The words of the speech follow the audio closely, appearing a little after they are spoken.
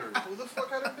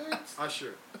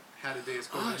Usher had a dance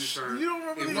called the U-Turn. You don't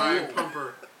remember and Ryan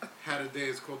Pumper had a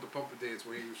dance called the Pumper Dance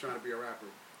where he was trying to be a rapper.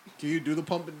 Can you do the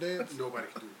pumping dance? Nobody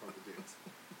can do the Pumper Dance.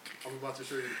 I'm about to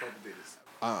show you the Pumper Dance.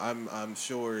 I'm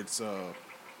sure it's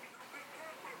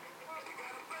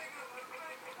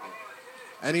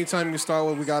anytime you start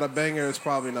with "we got a banger," it's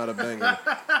probably not a banger.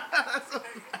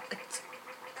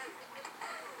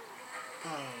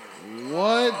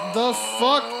 What the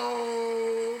fuck?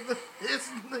 Oh, this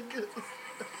nigga.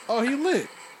 Oh, he lit.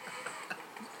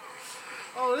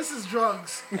 Oh, this is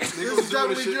drugs. He was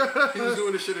doing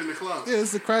the shit in the club. Yeah,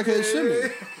 it's the crackhead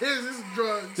shimmy. This is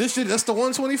drugs. This shit, that's the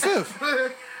 125th.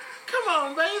 Come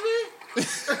on, baby.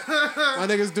 My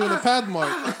nigga's doing a pad mark.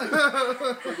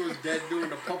 He was dead doing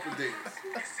the Pumper Dance.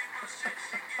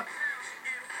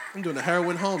 I'm doing a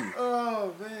heroin hum.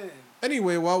 Oh, man.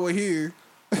 Anyway, while we're here,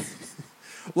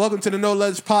 welcome to the No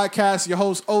Ledge Podcast. Your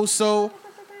host, Oso.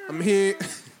 I'm here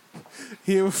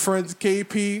with friends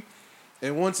KP.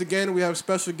 And once again, we have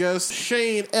special guest,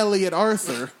 Shane Elliott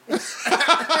Arthur. Yo,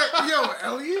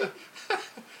 Elliott?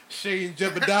 Shane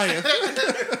Jebediah.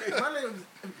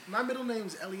 My middle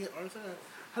name's Elliott Arthur.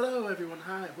 Hello, everyone.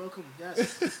 Hi. Welcome.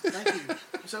 Yes. Thank you.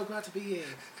 I'm so glad to be here.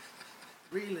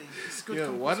 Really. It's good. Yeah,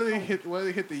 why do they hit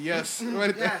the yes?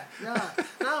 Yeah.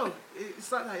 No,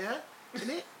 it's like that, yeah? Isn't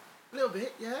it? A little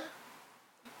bit, yeah?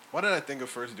 Why did I think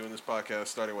of first doing this podcast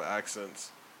starting with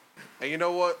accents? And you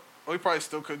know what? We probably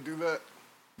still could do that.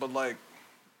 But like,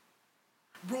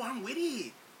 bro, I'm with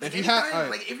it. If you have, right.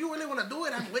 Like, if you really want to do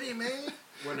it, I'm with it, man.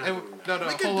 We're not doing it. No,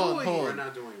 hold on. We're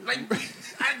not doing it. Like,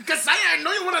 cause I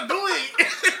know you want to do it.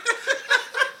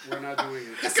 We're not doing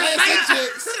it. Cause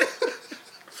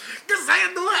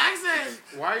I do an accent.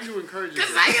 Why are you encouraging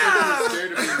Cause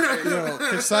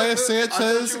Keziah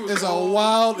Sanchez is a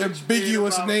wild,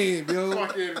 ambiguous name, yo.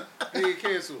 Fucking being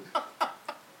canceled.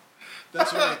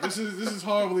 That's right. This is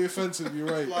horribly offensive. You're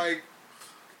right. Like,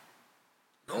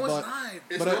 no, it's not.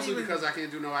 It's mostly because I can't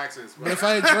do no accents. But if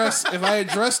I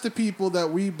address the people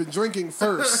that we've been drinking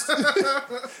first,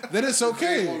 then it's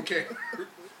okay. Okay.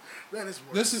 That is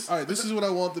worse. This is all right. This is what I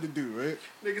wanted to do, right?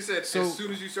 Nigga said, as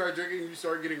soon as you start drinking, you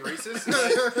start getting racist.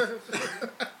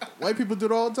 White people do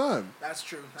it all the time. That's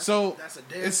true. That's a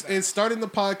damn fact. It's starting the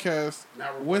podcast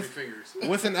with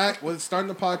starting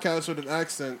the podcast with an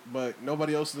accent, but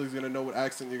nobody else is gonna know what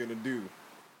accent you're gonna do.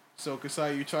 So,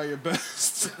 Keziah, you try your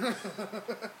best.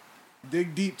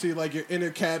 Dig deep to like your inner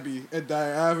cabbie at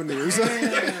Dyer Avenue.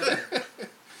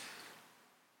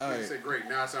 All right. Say great.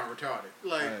 Now I sound retarded.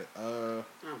 Like, right, I'm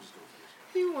just gonna finish.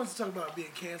 He wants to talk about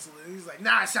being canceled, and he's like,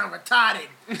 "Nah, I sound retarded."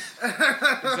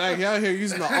 Exactly. Out here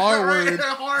using the R word,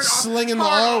 slinging the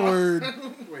R word.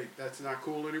 Wait, that's not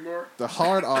cool anymore. The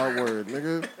hard R word,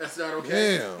 nigga. That's not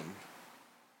okay. Damn.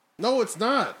 No, it's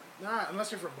not. Nah,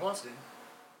 unless you're from Boston.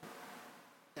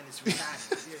 And it's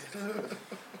retarded.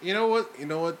 Yeah. You know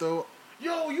what though?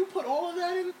 Yo, you put all of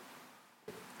that in?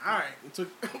 All right. He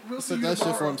took that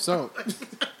shit for himself.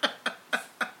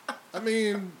 I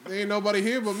mean, there ain't nobody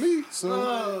here but me,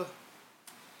 so.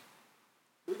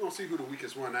 We're going to see who the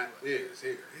weakest one is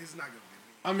here. He's not going to be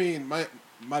me. I mean,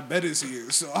 my bed is here,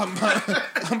 so I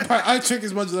drink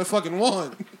as much as I fucking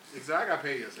want. Exactly. I got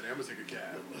paid yesterday. I'm going to take a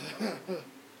cab.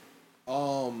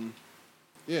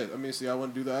 Yeah, I mean, see, I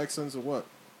want to do the accents or what?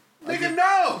 Nigga,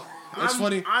 no! It's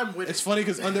funny. I'm with It's funny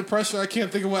because under pressure, I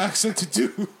can't think of what accent to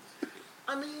do.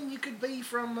 I mean, you could be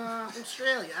from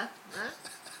Australia,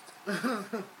 huh?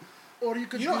 Or you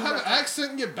could. You don't have an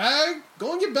accent in your bag?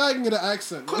 Go in your bag and get an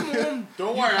accent. Come on.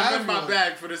 Don't worry, I'm in my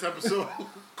bag for this episode.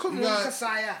 Come on,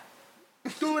 Keziah.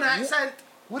 Do an accent.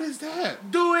 What is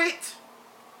that? Do it.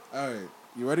 All right,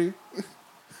 you ready?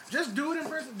 Just do it in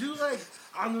person. Do like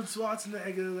Arnold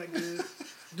Schwarzenegger, like this.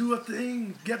 Do a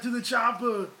thing. Get to the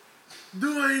chopper.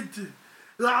 Do it.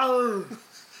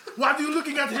 What are you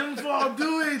looking at him for?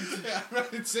 Do it. Yeah, I'm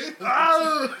ready to say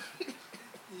that.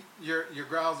 Your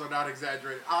growls are not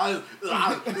exaggerated.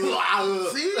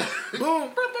 See?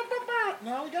 Boom.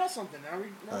 Now we got something. Now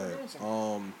we're doing something.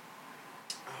 Oh,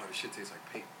 this shit tastes like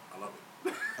paint. I love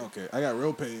it. Okay, I got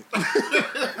real paint.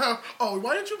 Oh,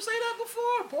 why didn't you say that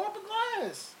before? Pour up a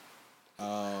glass.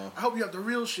 I hope you have the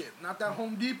real shit, not that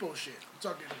Home Depot shit. I'm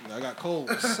talking. I got Coles.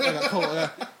 I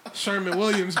got Sherman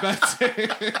Williams back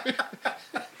there.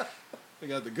 I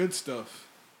got the good stuff.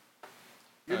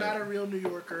 You're not a real New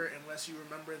Yorker unless you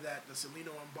remember that the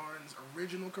Celino and Barnes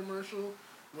original commercial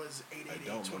was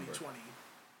 888-2020.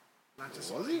 Not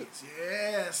just was it?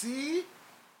 Yeah, see?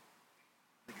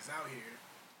 Niggas out here.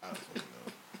 I don't fucking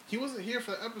know. He wasn't here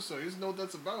for the episode. He doesn't know what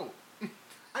that's about.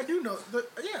 I do know.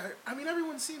 I mean,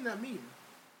 everyone's seen that meme.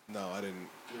 No, I didn't.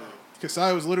 Because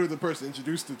I was literally the person that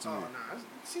introduced it to me. Oh, nah. I've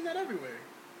seen that everywhere.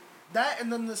 That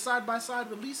and then the side by side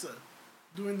with Lisa,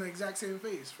 doing the exact same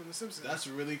face from The Simpsons. That's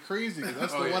really crazy.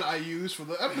 That's the one I used for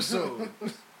the episode.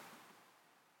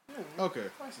 Okay.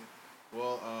 Spicy.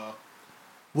 Well,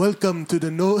 welcome to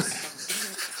the No.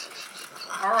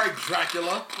 All right,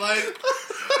 Dracula. Like,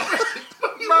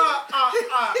 He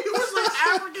was like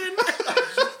African.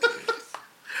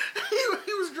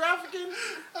 he was Drafrican.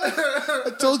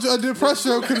 I told you under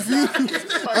pressure I'm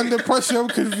confused. Under pressure I'm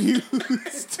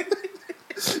confused.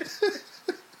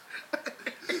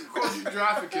 called you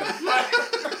Dracula.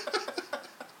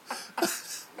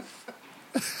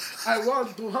 I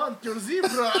want to hunt your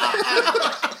zebra.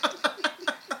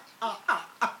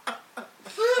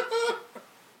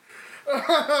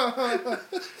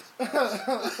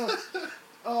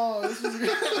 Oh, this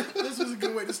was a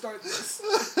good way to start this.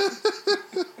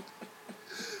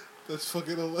 That's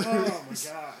fucking hilarious. Oh my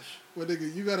gosh. Well,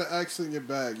 nigga, you got an accent in your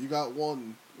bag. You got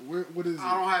one. What is it?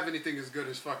 I don't have anything as good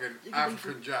as fucking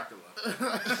African Dracula.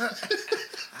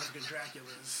 African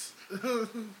Draculas.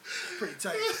 Pretty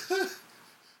tight.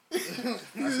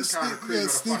 That's just kind of creepy.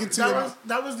 sneak into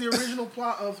That was the original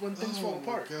plot of When Things Fall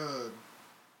Apart. Oh, my God.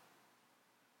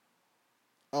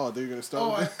 Oh, they're going to start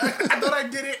Oh, with I thought I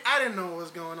did it. I didn't know what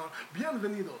was going on.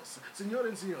 Bienvenidos, señores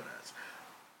and señoras.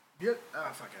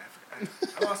 Fuck it.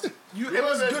 I lost it. It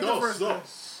was good the first time.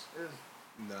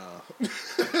 Nah.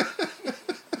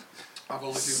 I've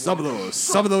only seen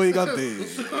Sábado gigante.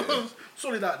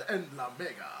 Soledad en la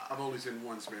Mega. I've only seen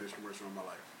one Spanish commercial in my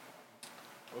life.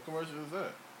 What commercial is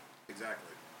that?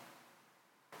 Exactly.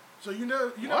 So you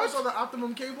never saw the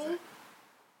Optimum cable?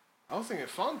 I was thinking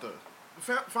Fanta.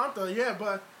 Fanta, yeah,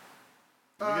 but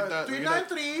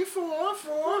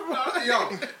 39344. Yo,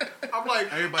 I'm like,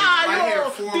 everybody. I hear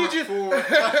four.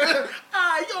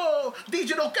 Ayo,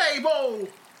 digital cable.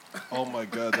 Oh my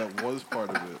God, that was part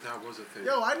of it. That was a thing.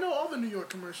 Yo, I know all the New York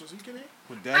commercials. Are you kidding?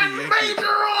 With Daddy Yankee. Major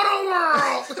Auto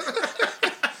World.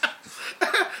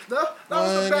 that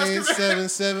was the best.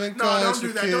 1877 No, cars don't do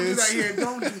for that. kids. Don't do that here.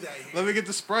 Don't do that here. Let me get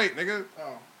the Sprite, nigga.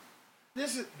 Oh,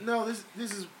 this is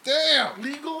Damn.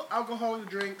 legal alcoholic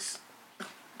drinks.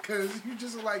 Cause you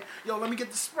just like, yo, let me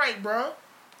get the Sprite, bro.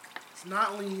 It's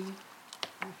not lean.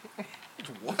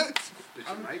 What? It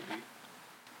might be.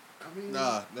 I mean,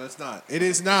 Nah, no, it's not. It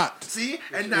is not. see,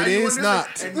 and now It you is understand.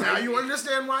 not. And now you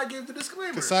understand why I gave the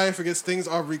disclaimer. Kasaya forgets things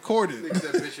are recorded. Thinks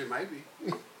that bitch it might be.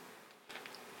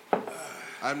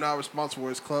 I'm not responsible for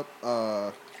his club.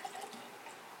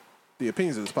 The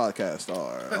opinions of this podcast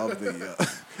are of the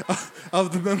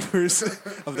of the members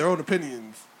of their own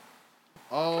opinions.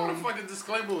 What the fucking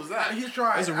disclaimer was that? He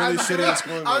tried. That's a really shitty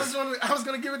disclaimer. I was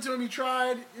gonna give it to him. He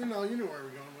tried. You knew where we were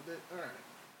going with it. All right.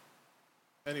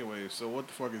 Anyway, so what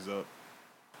the fuck is up?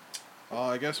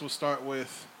 I guess we'll start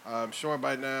with. I'm sure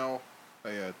by now.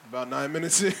 Yeah, about 9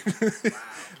 minutes in.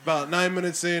 About 9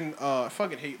 minutes in. I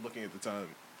fucking hate looking at the time.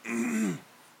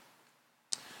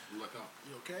 Look up.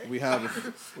 You okay? We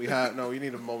have no. You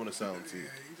need a moment of silence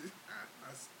here.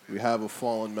 We have a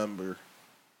fallen member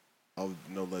of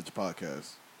the No Ledge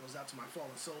podcast. Goes out to my fallen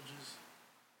soldiers.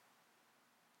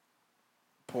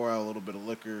 Pour out a little bit of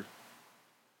liquor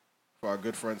for our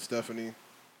good friend Stephanie.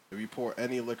 If you pour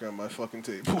any liquor on my fucking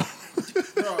table.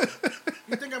 Bro,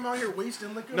 you think I'm out here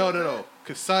wasting liquor? No.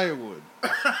 Kasaya would.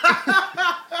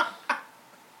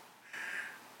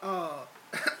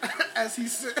 As he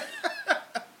said.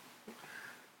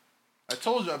 I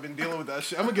told you I've been dealing with that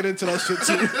shit. I'm gonna get into that shit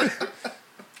too.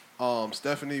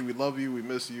 Stephanie, we love you. We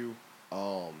miss you.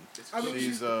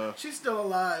 She's still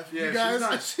alive. Yeah, you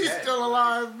guys, she's dead, still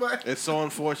alive, but it's so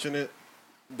unfortunate.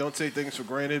 Don't take things for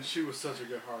granted. She was such a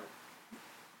good heart.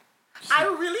 I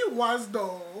really was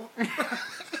though.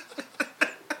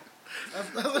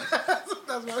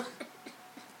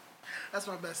 That's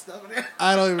my best stuff.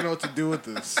 I don't even know what to do with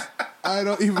this. I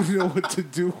don't even know what to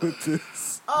do with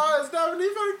this. Oh, Stephanie,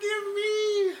 forgive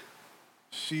me.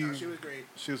 She was great.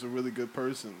 She was a really good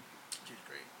person. She was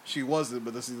great. She wasn't,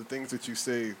 but this is the things that you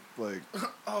say, like.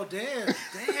 Oh damn!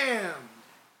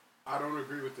 I don't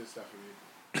agree with this, Stephanie.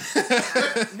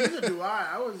 Neither do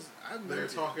I. They're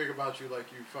talking about you like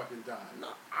you fucking died. No,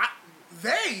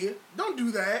 they don't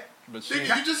do that. But You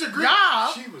disagree?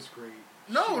 Yeah. She was great.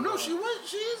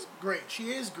 She is great.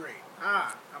 She is great.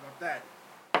 How about that?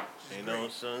 Ain't no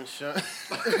sunshine.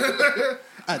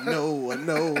 I know.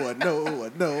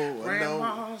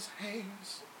 Grandma's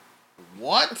hands.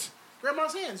 What?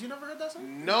 Grandma's hands. You never heard that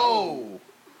song? No.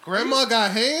 Grandma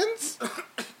got hands?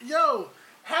 Yo,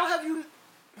 how have you?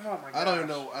 Oh my god. I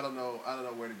don't know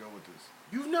where to go with this.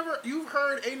 You've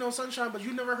heard Ain't No Sunshine, but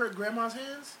you never heard Grandma's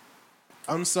Hands?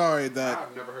 I'm sorry that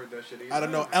I've never heard that shit either. I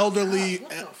don't know. Elderly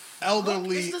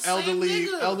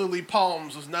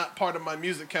Palms was not part of my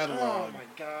music catalog. Oh my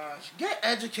gosh! Get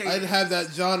educated. I didn't have that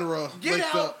genre. Get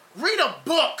like out. Read a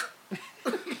book.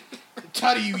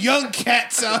 Tired of you young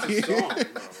cats out here. Song,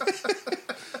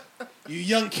 You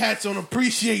young cats don't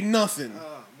appreciate nothing.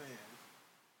 Oh man!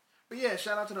 But yeah,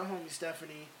 shout out to the homie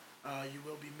Stephanie. You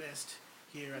will be missed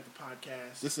here at the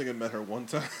podcast. This nigga met her one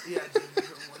time. Yeah, I did meet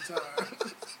her one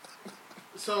time.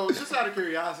 So, just out of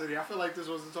curiosity, I feel like this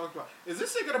wasn't talked about. Is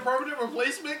this nigga the permanent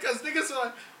replacement? Because niggas are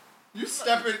like, you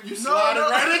sliding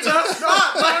right into us.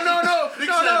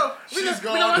 No. She's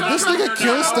gone. Did this nigga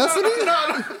kill Stephanie?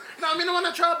 No, me no want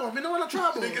no trouble.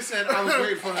 Nigga said, I was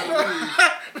waiting for her to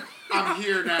leave. I'm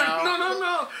here now.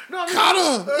 No. Got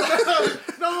her!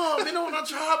 No, me no want no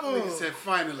trouble. Nigga said,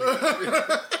 finally. Me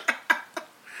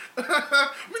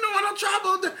no want no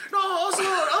trouble. No,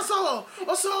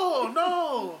 also,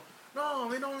 no. No,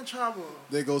 we don't want trouble.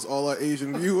 There goes all our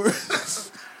Asian viewers.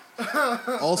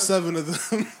 All 7 of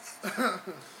them.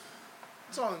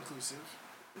 It's all inclusive.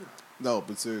 No,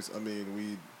 but seriously, I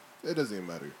mean, it doesn't even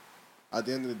matter. At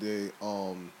the end of the day,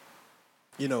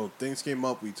 things came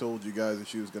up. We told you guys that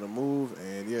she was going to move,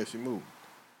 and yeah, she moved.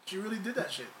 She really did that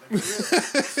shit. Like,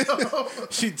 for real.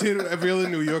 She did what every other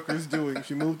New Yorker is doing.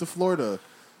 She moved to Florida.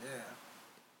 Yeah.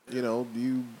 I don't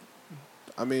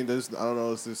know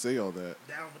what to say on that.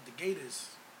 Down with the Gators.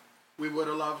 We would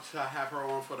have loved to have her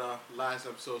on for the last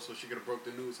episode so she could have broke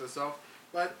the news herself.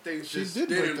 But things just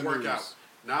didn't work out.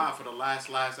 Nah, for the last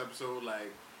episode,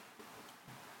 like...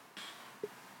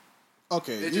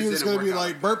 Okay, you just gonna be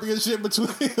like burping and shit between...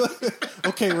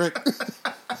 Okay, Rick.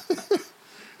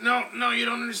 No, you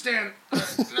don't understand.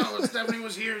 No, Stephanie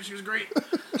was here. She was great.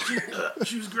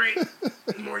 She was great.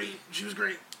 Morty, she was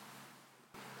great.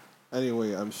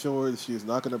 Anyway, I'm sure she's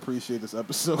not going to appreciate this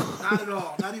episode. Not at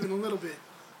all. Not even a little bit.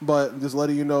 But just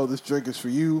letting you know, this drink is for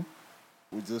you.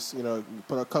 We just,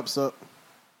 put our cups up.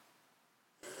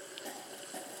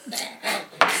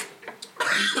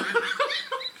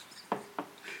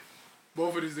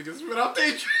 Both of these niggas spit out they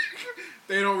drink.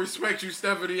 They don't respect you,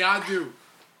 Stephanie. I do.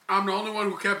 I'm the only one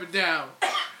who kept it down.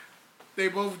 They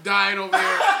both dying over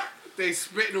there. They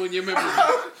spitting on your memory.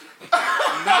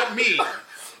 Not me.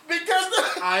 Because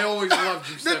I always loved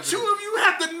you, Stephanie. The two of you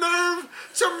had the nerve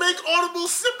to make audible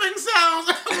sipping sounds.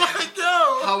 I'm like,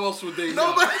 yo. How else would they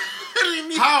know?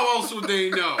 Nobody. How else would they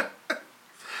know?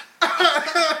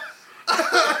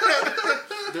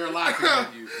 They're laughing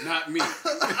at you, not me.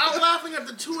 I'm laughing at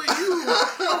the two of you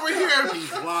over here.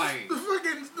 He's lying.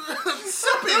 Fucking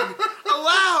sipping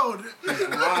aloud. He's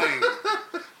lying.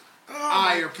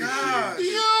 I appreciate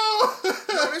you.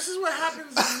 Yo, this is what happens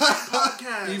in my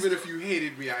podcast. Even if you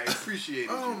hated me, I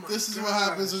appreciated you. This is what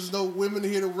happens. There's no women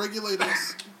here to regulate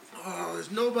us. Oh,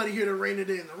 there's nobody here to rein it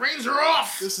in. The reins are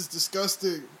off. This is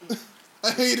disgusting.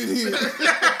 I hate it here.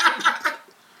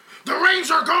 The reins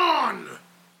are gone.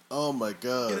 Oh my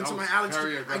god.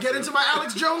 I get into my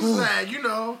Alex Jones flag, you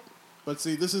know. But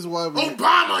see, this is why we...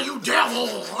 Obama, you devil!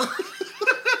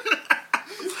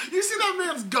 You see that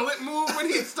man's gullet move when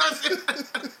he starts... You see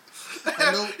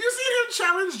him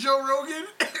challenge Joe Rogan?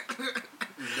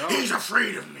 No. He's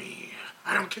afraid of me.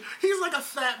 I don't care. He's like a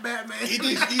fat Batman.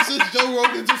 He says Joe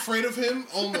Rogan's afraid of him?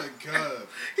 Oh my god.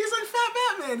 He's like fat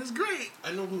Batman. It's great.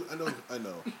 I know.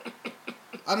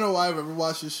 I don't know why I've ever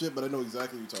watched this shit, but I know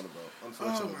exactly what you're talking about,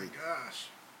 unfortunately. Oh my gosh.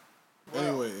 Wow.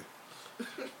 Anyway.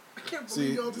 I can't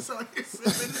believe y'all just out here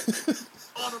sipping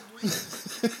audibly.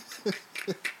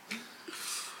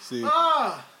 See,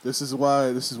 this is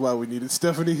why we needed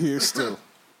Stephanie here still.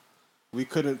 We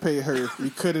couldn't pay her.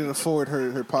 We couldn't afford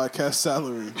her podcast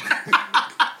salary.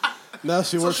 Now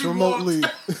she works remotely.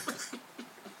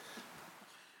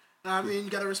 I mean, you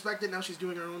gotta respect it. Now she's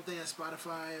doing her own thing at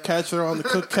Spotify. Catch her on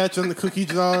the Cookie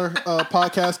Jar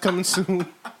podcast coming soon.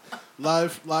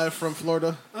 Live from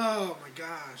Florida. Oh my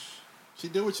gosh. She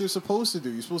did what you're supposed to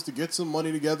do. You're supposed to get some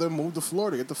money together, move to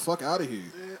Florida, get the fuck out of here.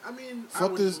 I mean,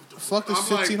 fuck this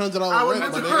 $1,500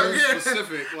 rent, my nigga.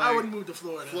 Specific. Like, I wouldn't move to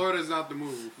Florida. Florida's not the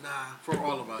move. Nah. For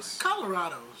all of us.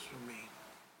 Colorado's for me.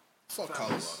 Fuck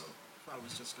Colorado. If I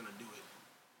was just gonna do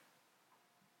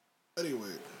it.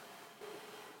 Anyway.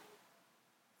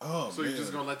 Oh, so man. you're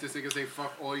just gonna let this nigga say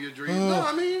fuck all your dreams? No,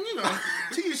 I mean,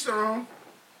 to each their own.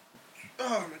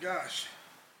 Oh my gosh.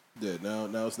 Yeah, now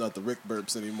it's not the Rick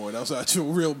burps anymore. Now it's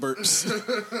actual real burps.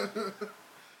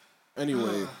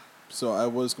 Anyway, so I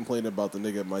was complaining about the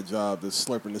nigga at my job that's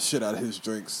slurping the shit out of his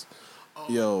drinks.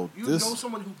 Yo, you know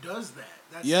someone who does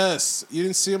that. Yes. You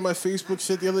didn't see on my Facebook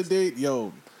shit the other day?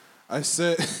 Yo, I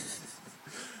said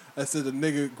the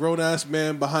nigga, grown-ass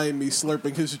man behind me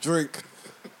slurping his drink.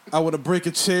 I want to break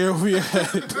a chair over your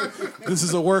head. This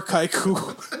is a work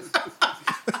haiku.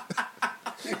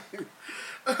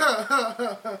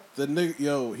 The nigga,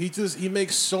 yo, he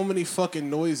makes so many fucking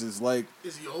noises. Like,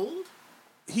 is he old?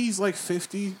 He's like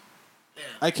 50. Yeah.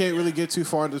 I can't really get too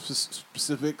far into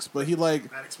specifics, but he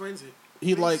like that explains it.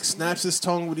 he like snaps his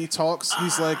tongue when he talks.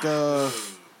 He's like they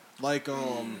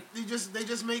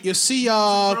just make you see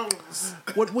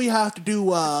what we have to do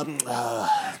how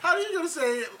are you gonna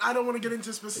say I don't want to get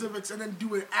into specifics and then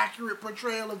do an accurate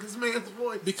portrayal of this man's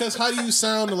voice? because how do you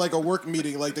sound in like a work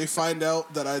meeting? Like they find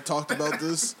out that I talked about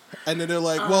this and then they're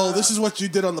like, well, this is what you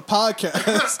did on the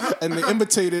podcast and they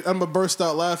imitate it. I'm gonna burst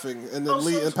out laughing and then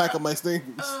leave and pack up my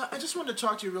things. I just wanted to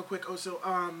talk to you real quick also.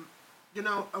 You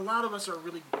know, a lot of us are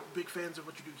really big fans of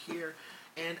what you do here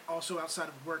and also outside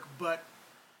of work, but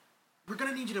we're going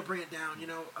to need you to bring it down. You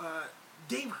know,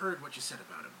 Dave heard what you said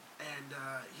about him, and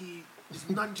he is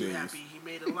none too happy. He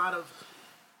made a lot of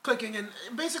clicking and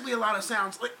basically a lot of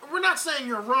sounds. Like, we're not saying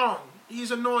you're wrong.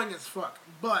 He's annoying as fuck,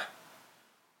 but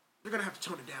you're going to have to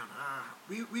tone it down.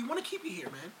 We want to keep you here,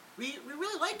 man. We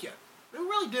really like you. We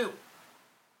really do.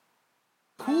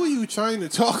 Who are you trying to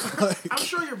talk like? I'm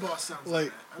sure your boss sounds like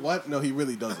that. What? No, he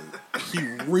really doesn't. He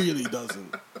really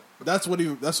doesn't. That's what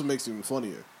makes him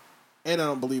funnier. And I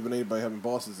don't believe in anybody having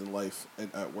bosses in life and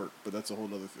at work, but that's a whole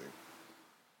other thing.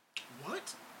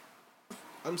 What?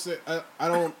 I'm saying I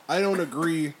don't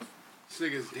agree. This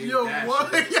nigga's Dame Yo, Dash.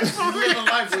 what? You live a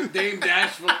life with Dame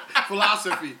Dash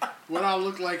philosophy. What I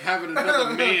look like having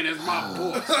another man as my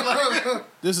boss.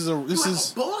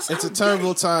 It's a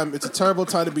terrible time. It's a terrible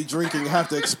time to be drinking and have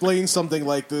to explain something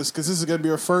like this because this is going to be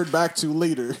referred back to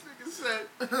later. Nigga said,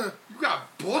 you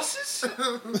got bosses?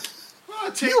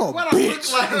 You a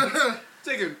bitch. Like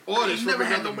taking orders from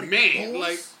another man.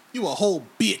 Like you a whole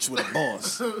bitch with a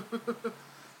boss.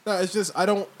 No, it's just I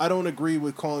don't agree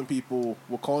with calling people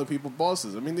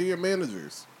bosses. I mean, they're your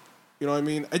managers. You know what I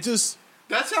mean? that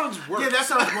sounds worse. Yeah, that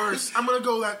sounds worse. I'm gonna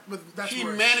go with that's he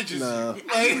worse. Manages you.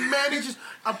 He manages.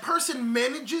 A person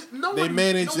manages. They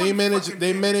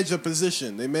manage a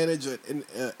position. They manage an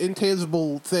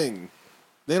intangible thing.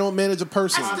 They don't manage a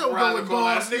person. I still go with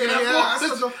boss. I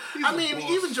still go. I mean,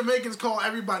 boss. even Jamaicans call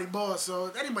everybody boss,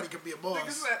 so anybody can be a boss.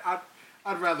 Nigga said,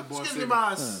 I'd rather boss Excuse me, him.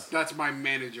 boss. That's my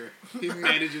manager. He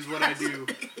manages what I do.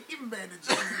 He manages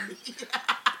me.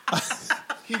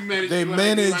 He manages They what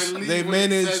manage. I do. I leave They when he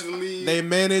manage. says leave. They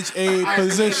manage a I sit down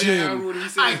position. when he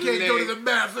says I can't go to leave. the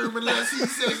bathroom unless he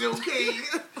says okay.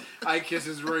 I kiss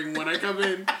his ring when I come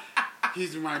in.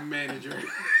 He's my manager.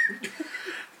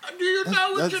 Do you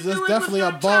know what That's you're doing definitely with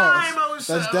a your boss. time, Oso?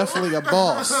 That's definitely a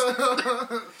boss.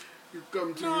 You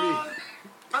come to me.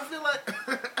 I feel like,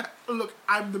 look,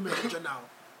 I'm the manager now.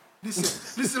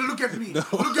 Listen, look at me.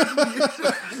 Look at me.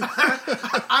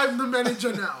 I'm the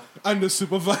manager now. I'm the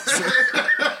supervisor.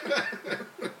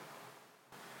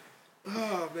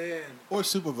 Oh, man. Or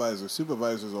supervisor.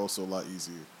 Supervisor is also a lot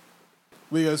easier.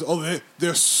 We guys,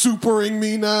 they're supering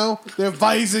me now. They're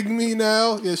vising me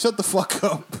now. Yeah, shut the fuck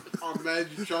up. I'm mad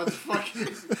you tried to fucking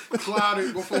cloud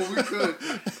it before we could.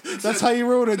 That's how you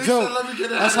wrote a joke.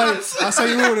 That's how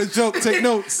you wrote a joke. Take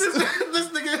notes. This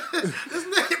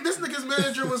nigga's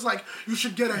manager was like, you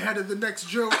should get ahead of the next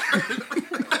joke.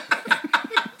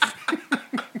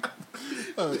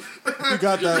 You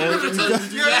got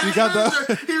that. You got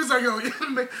that. He was like, yo,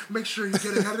 make sure you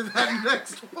get ahead of that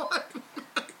next one.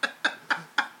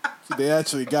 They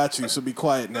actually got you, so be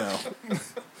quiet now.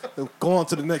 Go on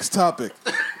to the next topic.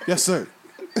 Yes, sir.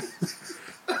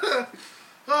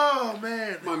 Oh,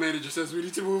 man. My manager says we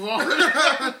need to move on.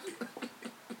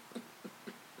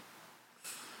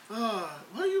 What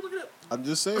are you looking at? I'm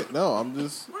just saying. No, I'm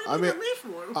just. What are you looking at me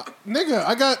for? Nigga,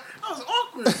 I got. That was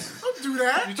awkward. Don't do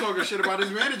that. You talking shit about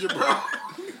his manager, bro.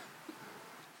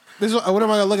 What am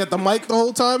I gonna look at the mic the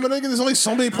whole time, nigga? There's only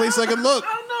so many places I can look.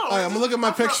 I don't know. All right, I'm gonna look at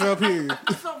my picture up here.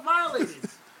 I felt violated.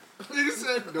 Nigga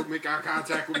said, don't make eye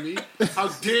contact with me. How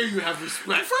dare you have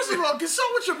respect? First of all, consult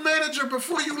with your manager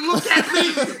before you look at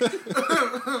me.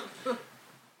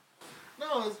 No,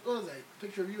 what was that?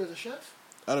 Picture of you as a chef?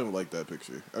 I don't like that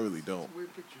picture. I really don't. It's a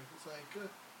weird picture. It's like,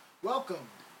 welcome.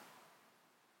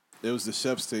 It was the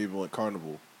chef's table at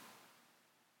Carnival.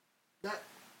 That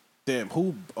Damn,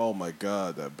 who? Oh my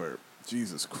God, that burp.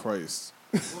 Jesus Christ.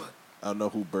 what? I don't know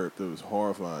who burped. It was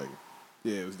horrifying.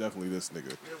 Yeah, it was definitely this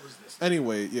nigga. It was this.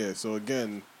 Anyway, yeah, so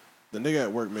again, the nigga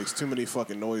at work makes too many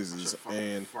fucking noises,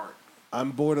 and Fart.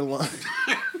 I'm borderline.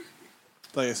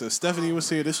 Like I said, Stephanie was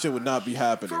here, this shit would not be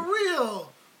happening. For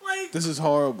real. Like, This is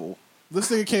horrible. This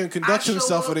nigga can't conduct I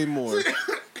himself show up- anymore.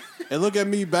 And look at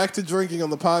me back to drinking on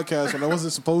the podcast when I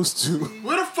wasn't supposed to.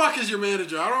 Where the fuck is your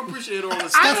manager? I don't appreciate all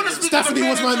this I stuff. wanna speak- Stephanie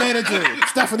was my manager.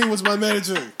 Stephanie was my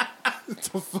manager. What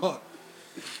the fuck?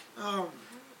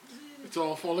 It's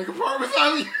all falling apart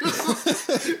without you.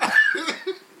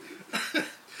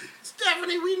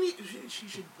 Stephanie, we need. She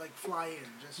should like fly in,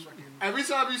 just fucking. Every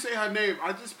time you say her name,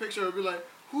 I just picture her be like,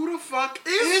 who the fuck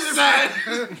is that?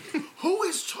 Who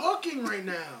is talking right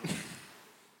now?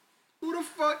 Who the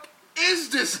fuck is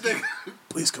this nigga?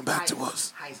 Please come back to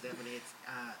us. Hi, Stephanie.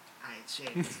 It's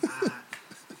Shane.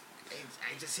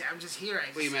 I'm just here.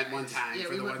 We met one time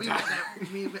for the one we time.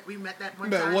 We met that one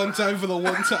Met time. one time for the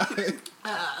one time.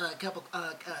 A couple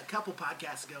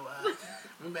podcasts ago.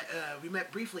 We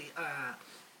met briefly.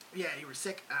 Yeah, you were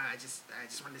sick. I just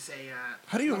wanted to say.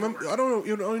 How do you remember? I don't know.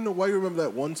 You don't even know why you remember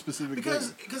that one specific because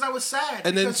thing. I was sad.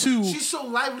 And then because two. she's so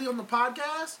lively on the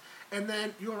podcast, and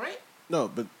then you all right? No,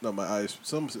 my eyes.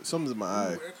 Some's in my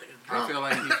eye. I feel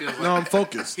like he feels like No, I'm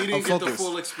focused. he didn't I'm get focused. the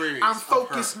full experience. I'm of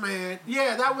focused, her. man.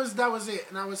 Yeah, that was it,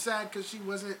 and I was sad because she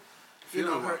wasn't. You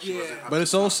know, Feeling like she yeah. wasn't- But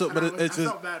it's also, And but I it's just,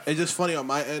 felt bad for it's her. just funny on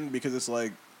my end because it's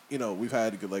like, you know, we've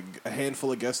had like a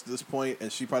handful of guests at this point,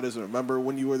 and she probably doesn't remember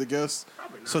when you were the guest.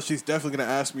 Probably not. So she's definitely gonna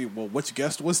ask me, well, which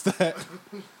guest was that?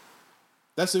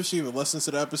 That's if she even listens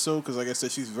to the episode, because like I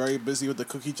said, she's very busy with the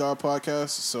Cookie Jar podcast.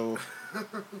 So,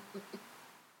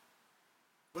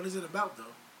 What is it about though?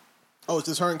 oh, it's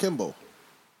just her and Kimbo.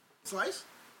 Slice?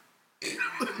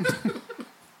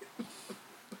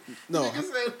 No, Nigga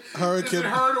said, her and is it Kimbo,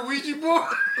 her the Ouija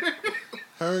board?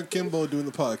 her and Kimbo doing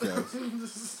the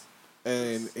podcast,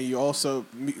 and you also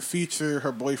feature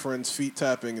her boyfriend's feet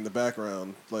tapping in the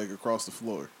background, like across the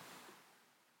floor.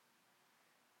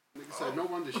 Nigga said, no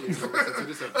wonder she ain't gonna listen to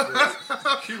this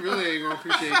episode. She really ain't gonna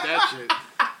appreciate that shit.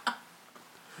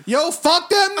 Yo, fuck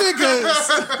them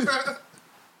niggas.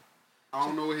 I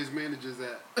don't know where his manager's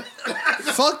at.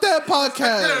 Fuck that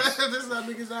podcast. This is how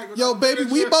niggas act. Yo, baby,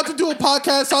 we about to do a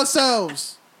podcast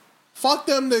ourselves. Fuck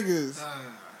them niggas.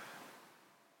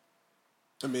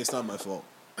 I mean, it's not my fault.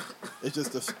 It's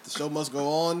just the show must go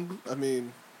on. I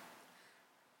mean,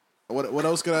 what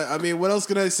else can what else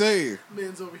can I say?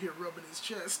 Man's over here rubbing his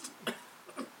chest.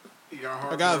 He got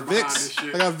hard I got work behind this Vicks.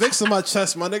 shit. I got Vicks on my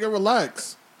chest, my nigga.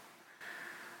 Relax.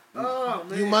 Oh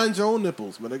man. You mind your own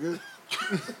nipples, my nigga.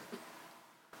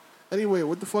 Anyway,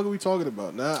 what the fuck are we talking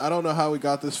about? Now I don't know how we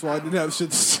got this far. I didn't have shit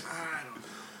to say. I don't know, man.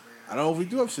 I don't know if we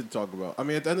do have shit to talk about. I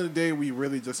mean, at the end of the day, we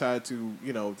really just had to,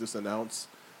 you know, just announce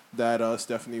that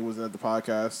Stephanie wasn't at the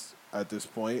podcast at this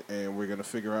point, and we're gonna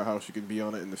figure out how she can be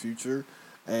on it in the future.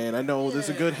 And I know there's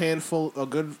a good handful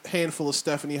of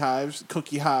Stephanie Hives,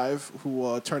 Cookie Hive,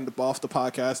 who turned off the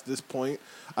podcast at this point.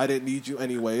 I didn't need you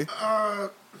anyway.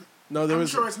 No, there I'm was.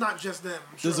 sure it's not just them.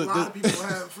 I'm sure there's a a- lot of people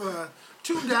have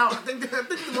tuned out. I think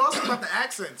it's also about the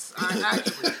accents.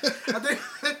 Actually, I think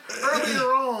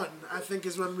earlier on, I think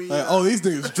is when we. Like, oh, these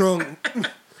niggas drunk.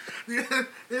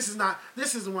 This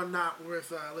is the one not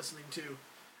worth listening to.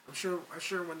 I'm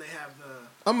sure when they have the.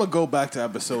 I'm gonna go back to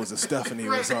episodes that Stephanie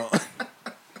was on.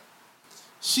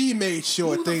 She made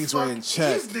sure Who the things were fuck in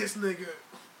check. Is this nigga?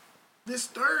 This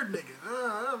third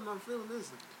nigga? I'm not feeling this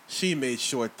nigga. She made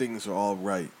sure things were all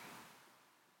right.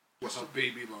 With her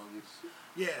baby lungs.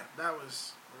 Yeah, that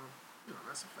was.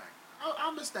 That's a fact.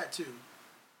 I'll miss that too.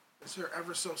 It's her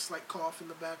ever so slight cough in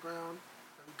the background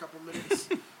every couple minutes.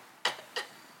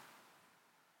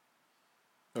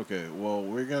 Okay, well,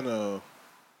 we're gonna.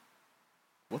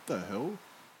 What the hell?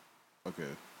 Okay.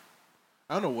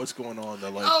 I don't know what's going on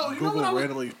that, like, Oh, you know Google what I was-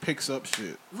 randomly picks up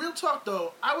shit. Real talk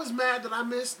though, I was mad that I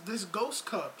missed this Ghost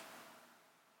Cup.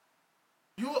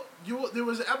 There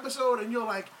was an episode and you're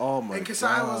like, Oh my and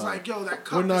Kasai God. was like, yo, that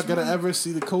cup. We're not is gonna moving. ever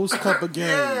see the Coast Cup again.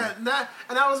 Yeah,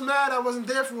 and I was mad I wasn't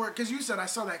there for it because you said I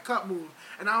saw that cup move,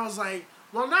 and I was like,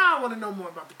 well, now I want to know more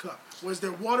about the cup. Was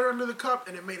there water under the cup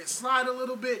and it made it slide a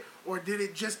little bit, or did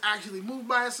it just actually move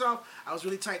by itself? I was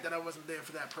really tight that I wasn't there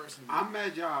for that person. I'm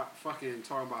mad y'all fucking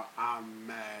talking about I'm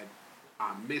mad.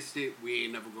 I missed it. We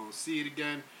ain't never gonna see it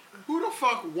again. Who the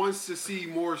fuck wants to see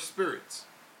more spirits?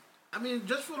 I mean,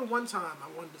 just for the one time,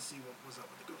 I wanted to see what was up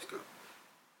with the Ghost Cup.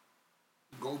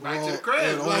 Go back Well, to the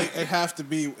crib. it have to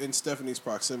be in Stephanie's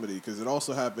proximity because it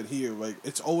also happened here. Like,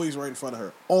 it's always right in front of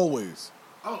her. Always.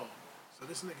 Oh, so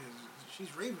this nigga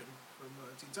she's Raven from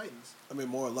Teen Titans. I mean,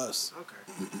 more or less. Okay,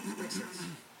 makes sense.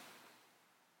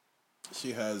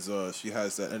 She has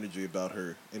that energy about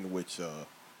her in which the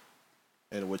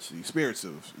spirits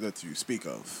that you speak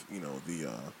of, you know, the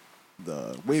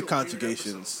wave weird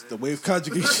conjugations, episode, the man. wave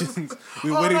conjugations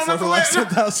we've Oh, waiting no, for no, the no, last no.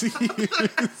 10,000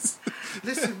 years.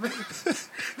 Listen, man.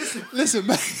 Listen,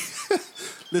 man.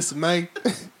 Listen, man.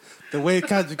 The wave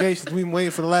conjugations we've been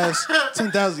waiting for the last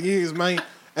 10,000 years, man.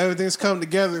 Everything's come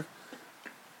together.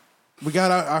 We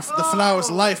got the flowers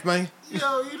of life, man.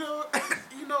 Yo, you know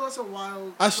it's a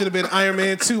wild. I should have been Iron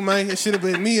Man 2, man. It should have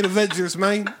been me and Avengers,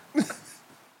 man.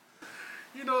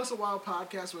 You know it's a wild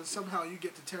podcast when somehow you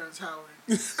get to Terrence Howard.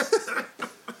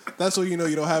 That's when you know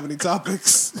you don't have any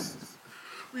topics.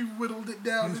 We whittled it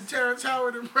down to Terrence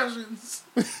Howard impressions.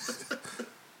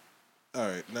 All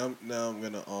right, now I'm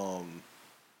gonna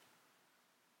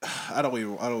I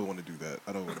don't want to do that.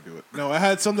 I don't want to do it. No, I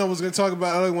had something I was gonna talk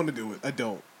about. I don't want to do it. I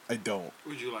don't.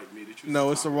 Would you like me to choose?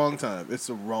 No, it's the wrong time. It's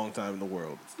the wrong time in the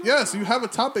world. Yes, you have a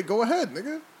topic. Go ahead,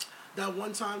 nigga. That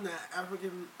one time that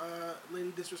African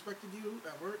lady disrespected you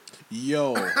at work.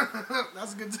 Yo,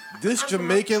 that's good. This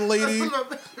Jamaican lady.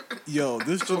 Yo,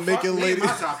 this Jamaican lady. My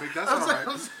topic. That's all right.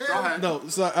 Go ahead. No,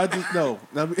 so I just no.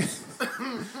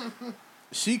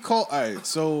 She called. All right,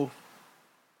 so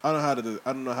I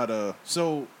don't know how to.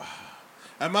 So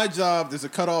at my job, there's a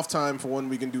cutoff time for when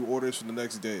we can do orders for the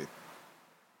next day.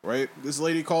 Right? This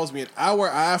lady calls me an hour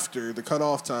after the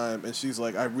cutoff time, and she's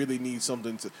like, "I really need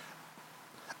something to.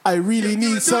 I really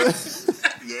need something.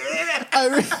 Yeah.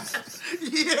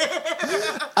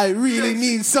 I really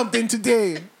need something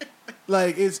today.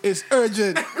 Like it's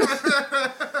urgent."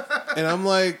 And I'm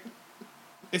like,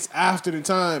 "It's after the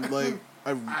time. Like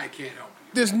I can't help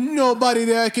you. There's nobody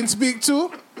there I can speak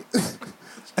to."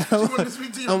 To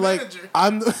speak to your manager.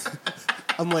 I'm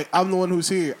the one who's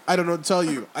here. I don't know what to tell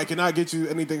you. I cannot get you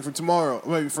anything for tomorrow.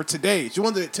 Maybe for today. She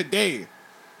wanted it today.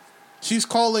 She's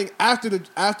calling after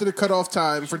the cutoff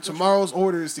time for tomorrow's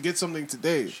orders to get something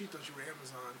today. She thought you were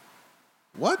Amazon.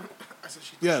 What? I said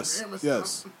she thought you were Amazon.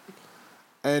 Yes.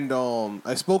 And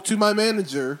I spoke to my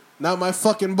manager, not my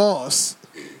fucking boss.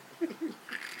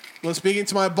 When speaking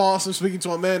to my boss, I'm speaking to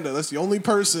Amanda. That's the only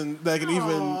person that can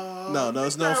even. No,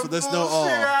 there's no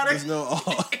awe. There's no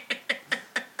awe.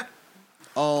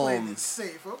 Playing it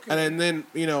safe, okay. And then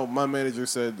my manager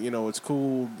said, it's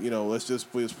cool, let's just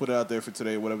please put it out there for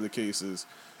today, whatever the case is.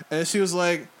 And she was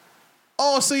like,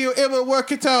 "Oh, so you're able to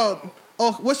work it out?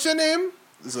 Oh, what's your name?"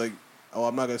 It's like, "Oh,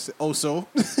 I'm not gonna say so."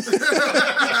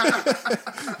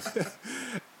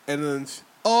 And then,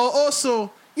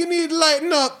 "Also, you need to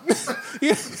lighten up.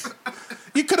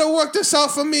 You could have worked this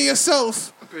out for me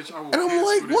yourself." Bitch, and I'm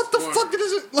like, "What the fuck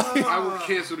is it?" Like, I will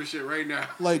cancel this shit right now.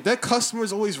 Like, that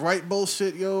customer's always right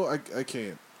bullshit, yo. I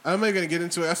can't. I'm not gonna get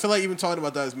into it. I feel like even talking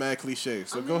about that is mad cliche.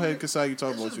 So go ahead, Kasai, you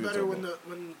talk about what you're talking about. It's better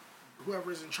when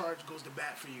whoever's in charge goes to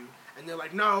bat for you, and they're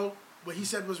like, "No, what he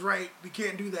said was right. We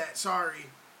can't do that. Sorry.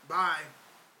 Bye."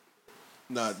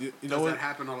 Nah, you know Does what? that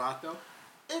happen a lot though?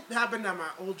 It happened at my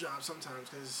old job sometimes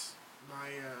because my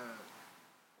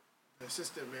the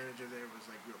assistant manager there was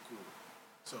like real cool.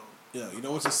 So Yeah, you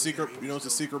know what's a secret? You know what's a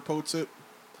secret pro tip?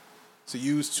 To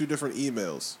use 2 different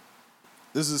emails.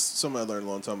 This is something I learned a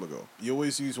long time ago. You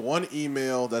always use one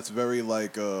email that's very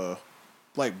like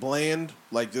bland,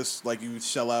 like just like you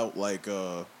shell out like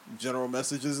general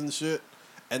messages and shit,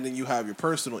 and then you have your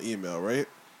personal email, right?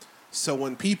 So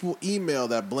when people email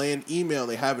that bland email,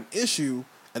 they have an issue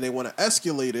and they want to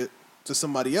escalate it to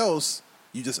somebody else,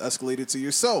 you just escalate it to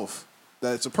yourself.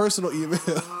 That it's a personal email.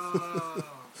 Nice.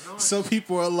 So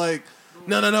people are like,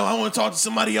 no, I want to talk to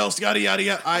somebody else, yada, yada,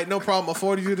 yada. All right, no problem. I'll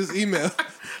forward you this email.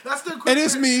 That's the equivalent. And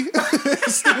it's me.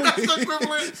 That's the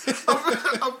equivalent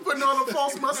of putting on a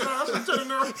false mustache and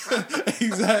turning around.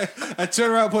 Exactly. I turn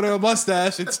around, put on a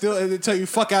mustache, and they tell you,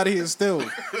 fuck out of here still.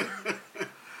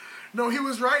 No, he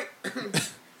was right.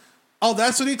 Oh,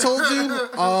 that's what he told you?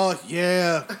 Oh,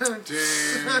 yeah.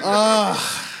 Damn.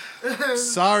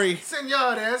 Sorry.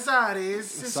 Senor, sorry.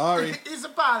 Sorry. It's a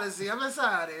policy. I'm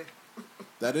sorry.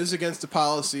 That is against the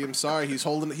policy. I'm sorry.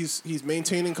 He's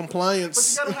maintaining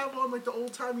compliance. But you gotta have on like the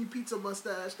old timey pizza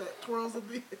mustache that twirls at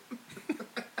the end.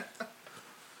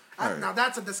 Right. Now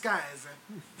that's a disguise.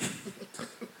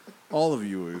 All the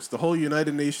viewers, the whole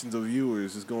United Nations of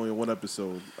viewers is going in one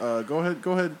episode. Go ahead,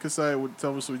 Kasai.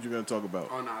 Tell us what you're gonna talk about.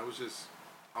 Oh no, I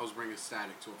was bringing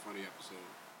static to a funny episode.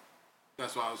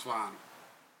 That's why I was fine.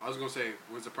 I was gonna say,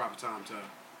 when's the proper time to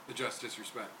address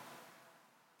disrespect?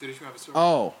 Didn't you have a story?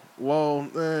 Oh, well,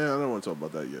 I don't want to talk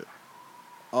about that yet.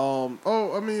 We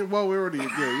already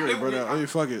brought out. I mean,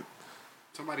 fuck it.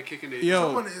 Somebody kicking their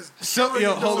hold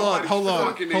on.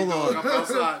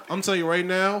 I'm telling you right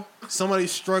now, somebody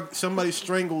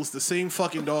strangles the same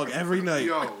fucking dog every night.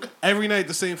 Yo. Every night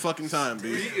the same fucking time,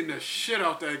 dude. Beating the shit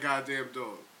out that goddamn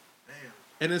dog. Damn.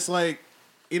 And it's like,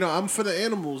 I'm for the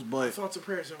animals, but Thoughts and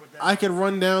prayers with that. I could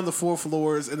run down the 4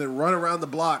 floors and then run around the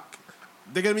block.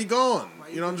 They're gonna be gone.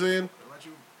 You know what I'm saying?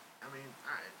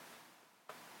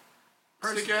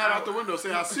 Alright. Stick your head out the window.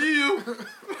 Say, I see you.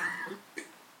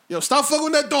 Yo, stop fucking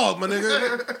with that dog, my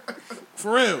nigga.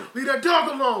 For real. Leave that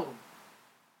dog alone.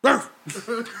 I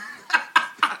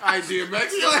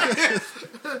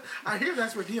DMX. I hear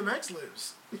that's where DMX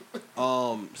lives.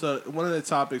 So one of the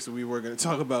topics that we were going to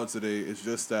talk about today is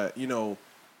just that, you know,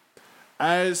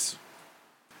 as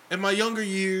in my younger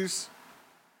years,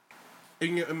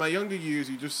 you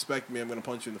disrespect me, I'm going to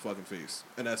punch you in the fucking face.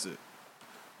 And that's it.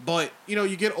 But, you know,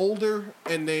 you get older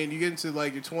and then you get into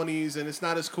like your 20s and it's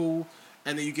not as cool.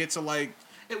 And then you get to like...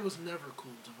 It was never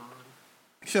cool, Devon.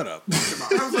 Shut up.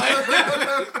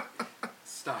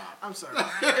 Stop. I'm sorry.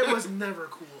 It was never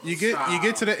cool. You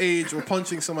get to the age where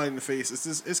punching somebody in the face,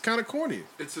 it's kind of corny.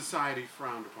 It's society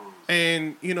frowned upon.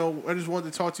 And, you know, I just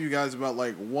wanted to talk to you guys about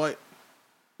like what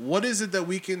is it that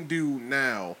we can do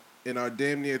now in our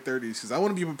damn near 30s? Because I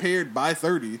want to be prepared by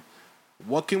 30.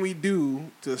 What can we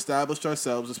do to establish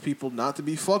ourselves as people not to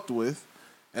be fucked with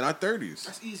in our 30s?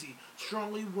 That's easy.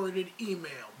 Strongly worded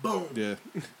email. Boom. Yeah.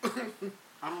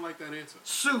 I don't like that answer.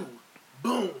 Sue.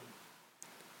 Boom.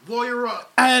 Lawyer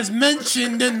up. As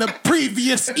mentioned in the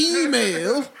previous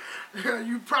email,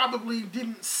 You probably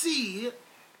didn't see it.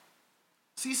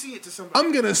 CC it to somebody.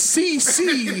 I'm going to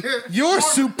CC your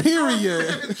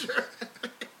superior.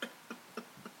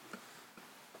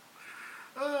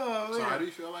 Oh, So man. how do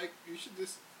you feel like you should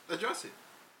just address it?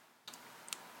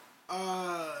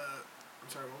 I'm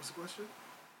sorry, what was the question?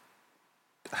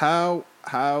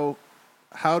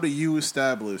 How do you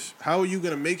establish? How are you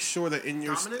going to make sure that in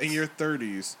your Dominance?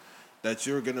 30s that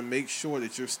you're going to make sure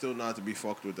that you're still not to be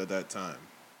fucked with at that time?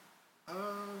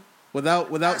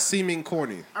 Without seeming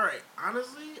corny. All right,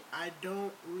 honestly, I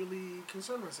don't really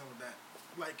concern myself with that.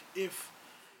 Like, if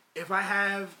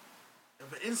an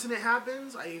incident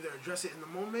happens, I either address it in the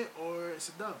moment or it's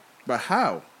a dub. But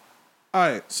how? All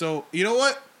right, so you know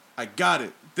what? I got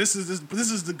it. This is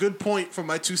the good point for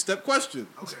my 2-step question.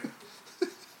 Okay.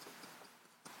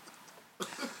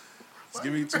 Just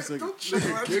give me 2 seconds. Don't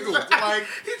chuckle at Giggle. that. Like,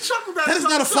 He chuckled at That is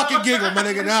not a fucking giggle, my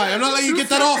nigga. Nah, I'm not letting you get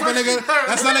that off, my nigga.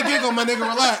 That's not a giggle, my nigga.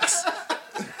 Relax.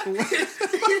 He made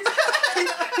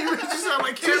you sound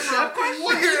like camera.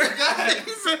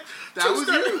 He said, That was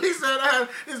you. He said,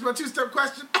 this is my 2-step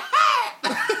question.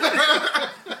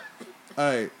 All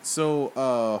right,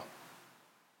 so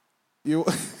you.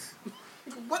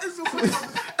 What is this?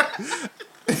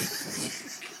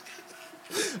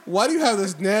 Why do you have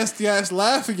this nasty ass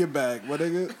laugh in your bag, my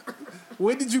nigga?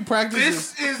 When did you practice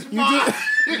this? this is mine.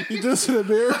 You just in the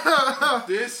mirror?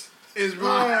 This is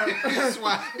mine. That's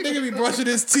why. Nigga be brushing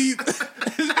his teeth.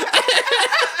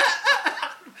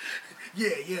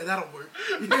 Yeah, that'll work.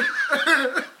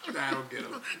 That'll get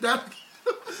him. That,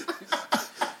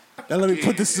 Now let me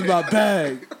put this in my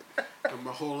bag. I'm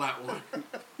gonna hold that one.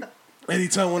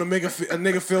 Anytime I want to make a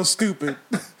nigga feel stupid.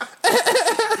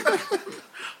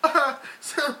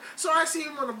 so I see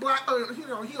him on the block,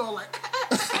 he all like,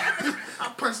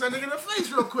 I punch that nigga in the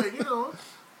face real quick, All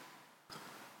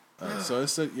right, so it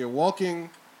said you're walking.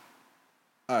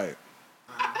 All right.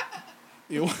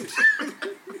 Your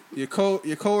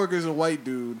coworker's a white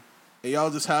dude, and y'all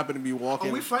just happen to be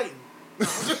walking. Oh, we fighting. Like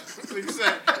you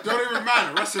said, don't even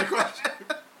matter. Rest of the question.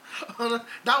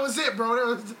 That was it, bro.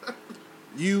 That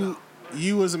was...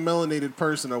 You as a melanated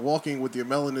person are walking with your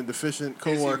melanin deficient Is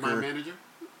he coworker. my manager?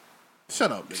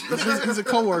 Shut up, nigga. He's a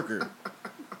coworker.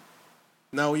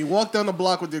 Now, when you walk down the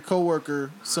block with your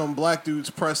coworker, some black dudes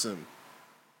press him.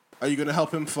 Are you gonna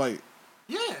help him fight?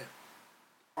 Yeah.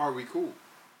 Are we cool?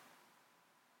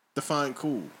 Define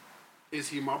cool. Is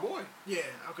he my boy? Yeah,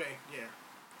 okay, yeah.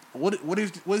 What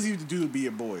does he do to be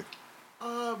a boy?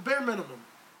 Bare minimum.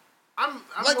 I'm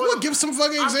Like loyal. what? Give some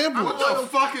fucking examples. What the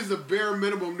fuck is the bare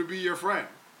minimum to be your friend?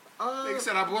 Like I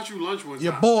said, I bought you lunch one time.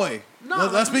 Your boy. No,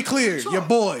 Let's be clear. sure. Your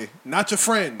boy, not your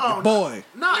friend. Oh, your boy.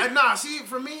 Nah. See,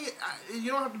 for me,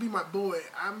 you don't have to be my boy.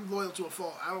 I'm loyal to a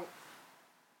fault. I don't.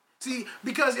 See,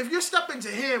 because if you're stepping to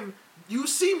him, you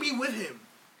see me with him.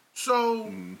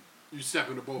 So. You step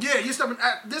into both. Yeah, you're stepping.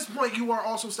 At this point, you are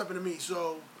also stepping to me.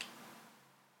 So.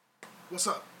 What's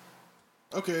up?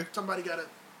 Okay. Somebody got to.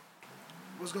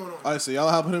 What's going on? All right, so y'all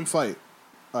helping him fight.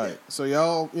 All right, so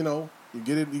y'all, you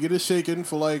get it shaken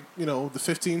for like, the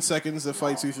 15 seconds that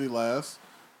fights usually last.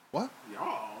 What?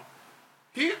 Y'all.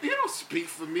 He don't speak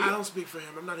for me. I don't speak for him.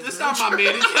 I'm not his This not manager. my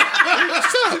manager.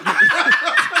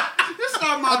 This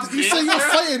not my manager. You say you're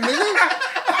fighting, nigga.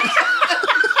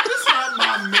 This not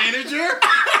my manager.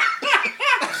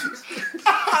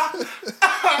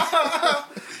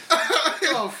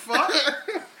 Oh fuck.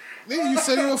 Nigga, you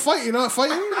said you were fighting, you're not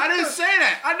fighting? I didn't say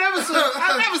that. I never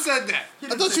said that.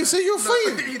 I thought you said you were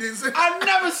fighting. He didn't say. I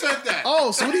never said that.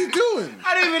 Oh, so what are you doing?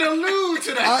 I didn't even allude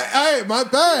to that. All right, my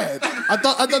bad. I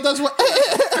thought that's what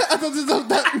I thought that's what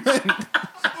that meant.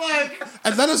 Like,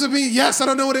 and that doesn't mean yes. I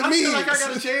don't know what it I means. feel like I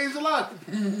gotta change a lot.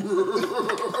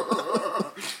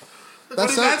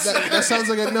 That sounds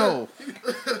like a no.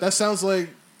 That sounds like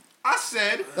I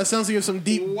said. that sounds like you have some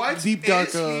deep dark. Is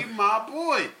he my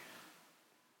boy?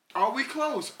 Are we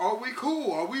close? Are we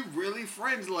cool? Are we really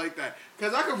friends like that?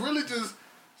 Because I could really just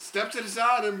step to the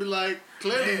side and be like,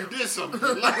 clearly you did something.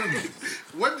 Like,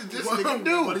 what did this nigga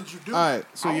do? What did you do? All right,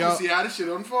 so I want y'all to see how this shit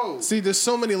unfolds. see. There's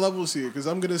so many levels here because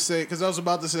I was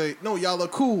about to say no, y'all are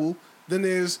cool. Then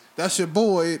there's that's your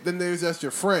boy. Then there's that's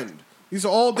your friend. These are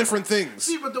all different things.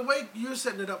 See, but the way you're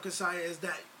setting it up, Kasaya, is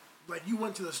that like you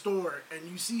went to the store and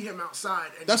you see him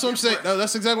outside. And That's what I'm saying. No,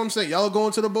 that's exactly what I'm saying. Y'all are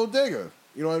going to the bodega.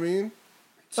 You know what I mean?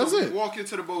 So That's we it. walk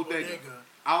into the bodega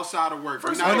outside of work.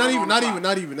 First Oh, not even. on the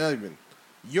Not even.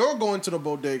 You're going to the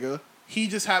bodega. He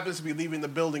just happens to be leaving the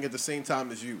building at the same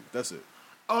time as you. That's it.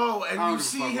 Oh, I and don't you give a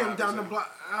see fuck him what down the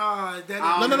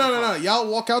happens block. No. Y'all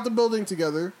walk out the building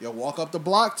together. Y'all walk up the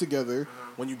block together.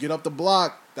 When you get up the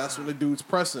block, that's when the dudes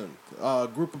press him.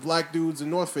 Group of black dudes in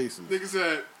North Faces. Nigga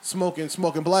said, Smoking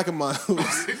Black and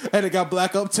Miles. And they got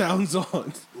Black Uptowns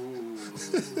on. ooh,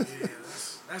 Yeah,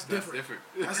 that's different. different.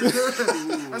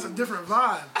 That's a different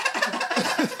vibe.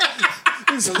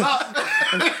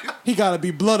 He gotta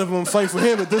be blood of him fight for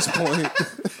him at this point.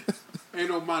 Ain't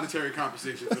no monetary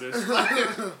compensation for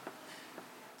this.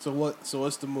 So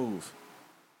what's the move?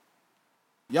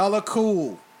 Y'all are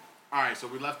cool. All right, so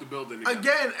we left the building together.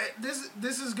 Again,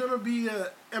 this is gonna be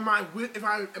am I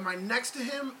next to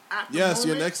him at the Yes, moment?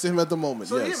 you're next to him at the moment.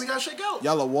 So yes. yeah, we gotta shake out.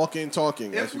 Y'all are walking,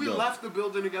 talking. If as you we go. left the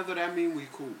building together, that mean we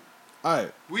cool. All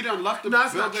right. We done left the No,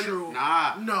 that's building. not true.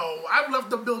 Nah. No, I've left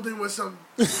the building with some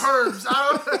herbs.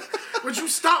 Would you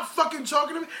stop fucking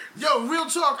talking to me? Yo, real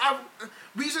talk.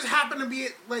 We just happened to be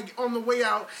like on the way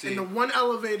out in the one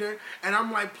elevator, and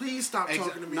I'm like, please stop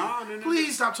talking to me. No.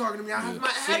 Please stop talking to me. I have my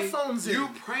headphones in. You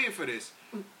praying for this,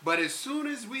 but as soon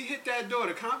as we hit that door,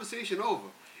 the conversation over.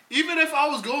 Even if I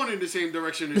was going in the same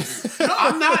direction as you,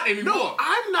 I'm not anymore. No,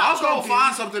 I'm not I'll go talking.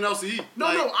 find something else to eat. No,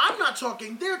 I'm not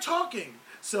talking. They're talking.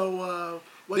 So,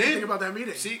 what do you think about that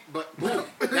meeting? See, but boom,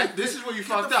 this is where you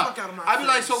fucked the up. fuck out of my I'd be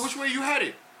like, face. so which way you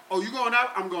headed? Oh, you going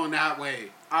out? I'm going that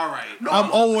way. All right. No, I'm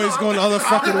always going the other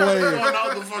fucking I'm way. going the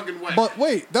other fucking way. But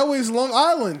wait, that way's Long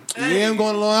Island. Hey. Yeah, I'm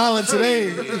going to Long Island today.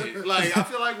 Like, I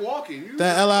feel like walking. You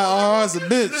That LIRR is a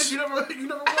bitch. You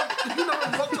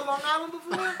never walked to Long Island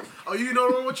before? Oh, you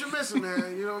don't know what you're missing,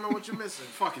 man. You don't know what you're missing.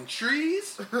 fucking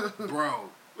trees, bro.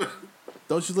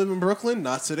 Don't you live in Brooklyn?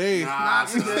 Not today. Nah, Not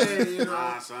today, you know.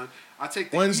 Nah, son. I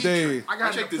take the Wednesday. E train.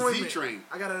 I take the Z train.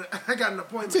 I got an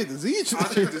appointment. Take the Z I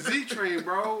train. take the Z train,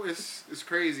 bro. It's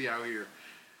crazy out here.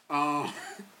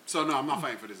 So no, I'm not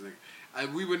fighting for this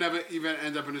nigga. We would never even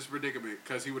end up in this predicament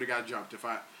because he would have got jumped if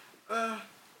I.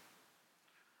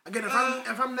 Again,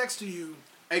 if I'm next to you,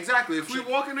 Exactly. If we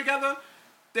walking together,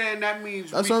 then that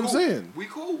means That's we what I'm cool. saying. We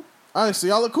cool. All right, so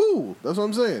y'all are cool. That's what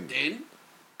I'm saying. Then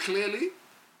clearly,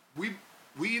 we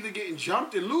either getting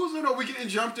jumped and losing or we getting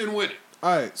jumped and winning.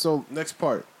 All right, so next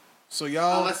part. So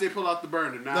y'all. Unless they pull out the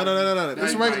burner. No.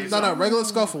 This regular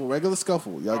scuffle. Regular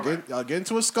scuffle. Y'all All y'all get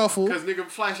into a scuffle. Because nigga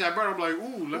flash that burner, I'm like,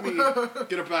 ooh, let me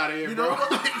get up out of here, you know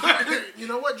bro. what? You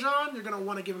know what, John? You're gonna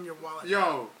want to give him your wallet.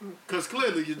 Yo, because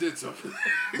clearly you did something.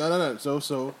 No.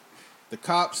 So the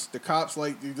cops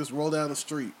like you just roll down the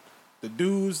street. The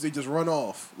dudes, they just run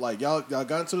off. Like y'all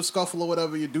got into the scuffle or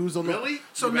whatever. Your dudes don't know. Billy?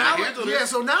 So You now, better handle this.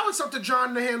 so now it's up to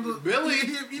John to handle. Billy?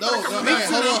 You No, better come speak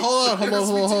to them. hold on. You better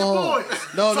speak to your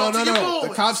boys. No. Talk to your The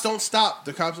boys. cops don't stop.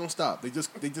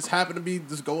 They just happen to be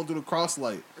just going through the cross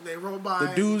light. And they roll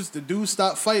by. The dudes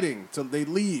stop fighting till they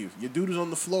leave. Your dude is on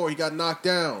the floor. He got knocked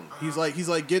down. He's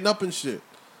like getting up and shit.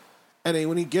 And then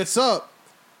when he gets up,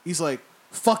 he's like,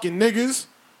 "Fucking niggas."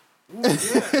 Ooh,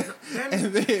 yeah.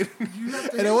 And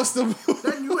then what's the move?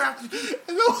 Then you have to.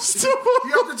 And then what's the move?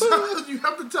 You have to tell them. You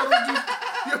have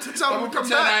to tell them to come Pretend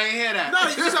back. I ain't hear that. No,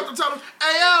 you just have to tell them.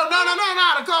 Hey, yo,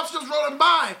 no. The cops just rolling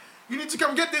by. You need to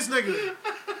come get this nigga.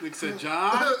 Nigga said,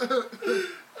 John,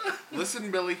 listen,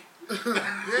 Billy.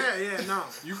 Yeah, no.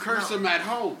 You curse him at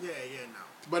home. Yeah, no.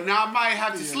 But now I might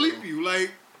have to sleep you.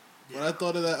 Like, When I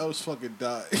thought of that, I was fucking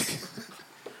dying.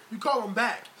 You call him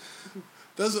back.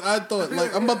 That's what I thought.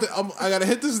 Like I gotta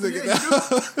hit this nigga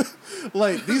now.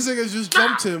 Like these niggas just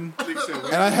jumped him, nigga said,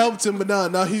 and I helped him, but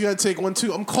now he gotta take 1,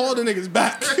 2. I'm calling the niggas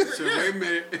back. wait a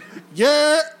minute.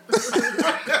 Yeah.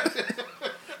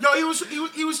 Yo,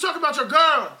 he was talking about your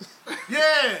girl.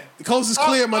 Yeah. The coast is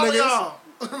clear, my All niggas.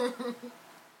 y'all.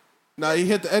 Nah, he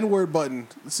hit the N-word button.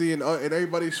 See, and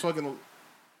everybody's fucking.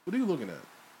 What are you looking at?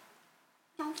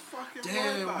 Don't fucking fucking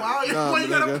Damn, worry about wow, it. why you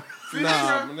gotta finish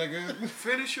Nah, your- my nigga.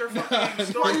 Finish your fucking why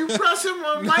story. you press him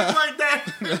on mic like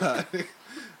that?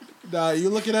 Nah, you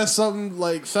looking at something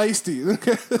like feisty.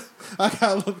 I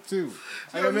gotta look too.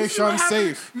 I Yo, gotta you make see sure what I'm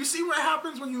happens- safe. You see what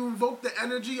happens when you invoke the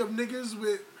energy of niggas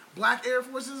with black Air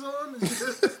Forces on? It's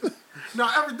just- now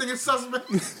everything is suspect.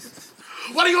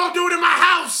 What are you all doing in my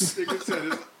house? Nigga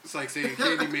said it's like saying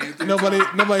Candyman. 3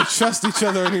 Nobody trusts each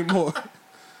other anymore.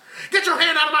 Get your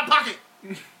hand out of my pocket.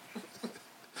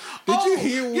 Did you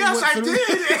hear what we Yes, went I through?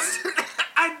 did.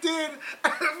 I did.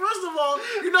 First of all,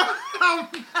 you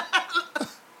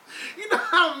know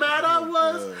how mad I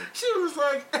was? God. She was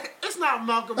like, it's not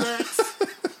Malcolm X.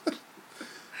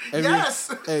 Hey,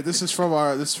 Yes. Hey, this is from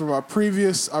our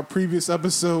previous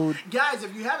episode. Guys,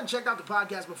 if you haven't checked out the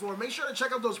podcast before, make sure to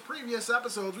check out those previous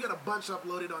episodes. We got a bunch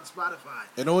uploaded on Spotify.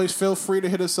 And always feel free to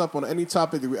hit us up on any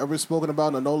topic that we've ever spoken about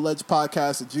on the No Ledge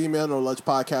Podcast at Gmail, No Ledge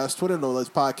Podcast, Twitter, No Ledge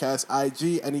Podcast,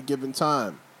 IG, any given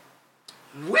time.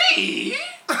 We?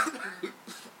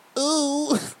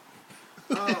 Ooh. Oh,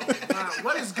 wow.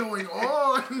 What is going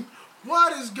on?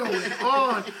 What is going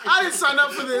on? I didn't sign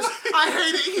up for this. I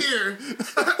hate it here.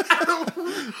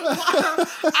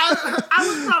 I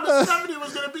was promised Stephanie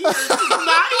was going to be here. She's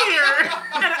not here.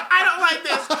 And I don't like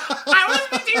this. I want to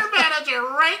speak to your manager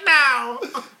right now.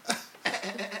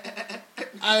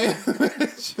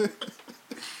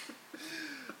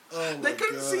 Oh my They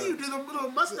couldn't God. see you do the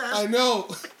little mustache. I know.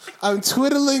 I'm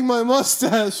twiddling my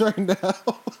mustache right now.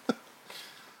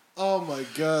 Oh my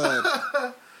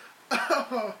God.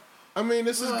 I mean,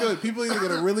 this is good. People either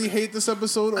gonna really hate this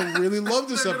episode or really love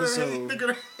this They're episode.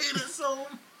 gonna hate it so.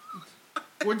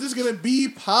 We're just gonna be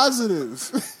positive.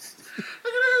 They're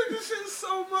gonna hate this shit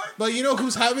so much. But you know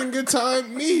who's having a good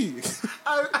time? Me.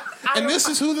 And this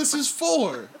is who this is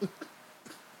for.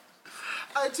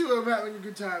 I too am having a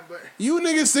good time, but You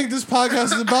niggas think this podcast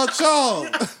is about y'all.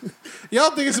 Y'all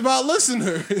think it's about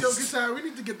listeners. yo, good time. We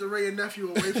need to get the Ray and nephew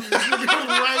away from this nigga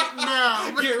right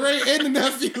now. Get Ray and the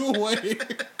nephew away.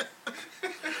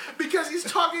 Because he's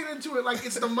talking into it like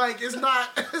it's the mic. It's not.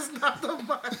 It's not the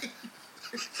mic.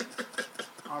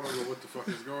 I don't know what the fuck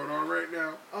is going on right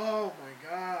now. Oh my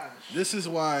gosh. This is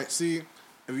why, see,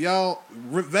 if y'all,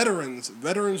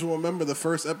 veterans will remember the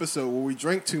first episode where we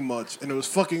drank too much and it was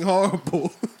fucking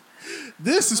horrible.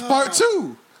 This is part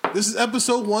 2. This is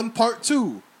episode 1, part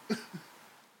 2.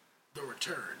 The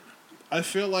return. I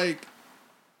feel like,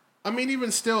 I mean,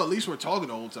 even still, at least we're talking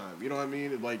the whole time. You know what I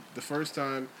mean? Like, the first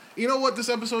time. You know what this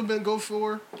episode been go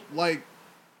for? Like,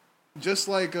 just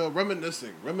like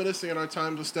reminiscing on our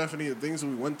times with Stephanie, the things that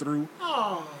we went through.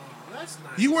 Oh, that's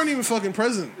nice. You weren't even fucking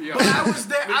present. Yeah. But I was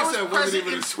there. Nigga I was said wasn't present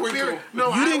even in a twinkle. spirit. No,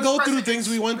 You I didn't was go through the present things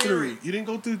in we went spirit. through. You didn't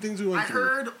go through the things we went I through.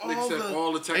 heard Nigga all said the.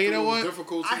 all the Hey, technical you know what?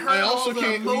 difficulties. I heard I also all the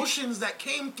can't- emotions that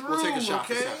came through. We'll take a shot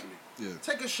okay? for Stephanie. Yeah.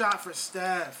 Take a shot for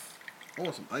Steph. I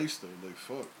want some ice though. Like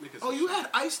fuck. Nigga Oh, said you shot. had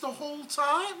ice the whole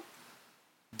time?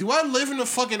 Do I live in a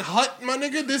fucking hut, my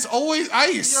nigga? There's always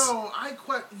ice. Yo,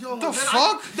 The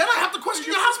fuck? Then I have to question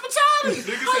your hospitality.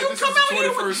 Nigga How said you this come is out the here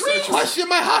with 21st drinks? century. Question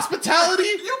my hospitality?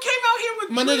 You came out here with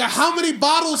My drinks, nigga, how many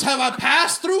bottles have I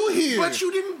passed through here? but you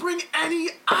didn't bring any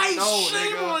ice. No,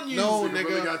 Shame nigga. on you. No, Nigga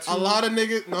really nigga. got two- A lot of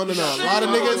niggas. No. A Shame lot of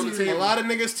on niggas. you. A lot of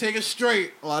niggas take it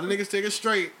straight. A lot of niggas take it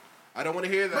straight. I don't want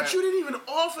to hear that. But you didn't even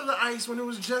offer the ice when it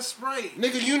was just Sprite.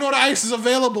 Nigga, you know the ice is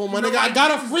available, my No, nigga. I I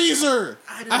got a didn't. freezer.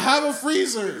 didn't I know have a that.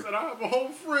 freezer. Said I have a whole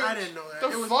fridge. I didn't know that. The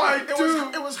It was,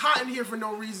 fuck, it was hot in here for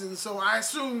no reason, so I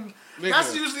assumed Nigga.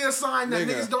 that's usually a sign that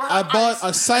Nigga, niggas don't I have bought ice, a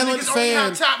and silent niggas only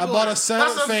have fan. tap I bought water. a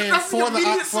silent fan that's for the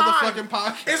immediate sign. fucking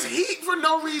podcast. It's heat for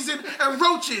no reason and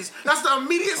roaches. That's the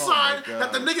immediate sign God.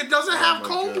 that the nigga doesn't have my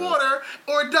cold God. water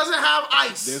or doesn't have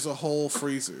ice. There's a whole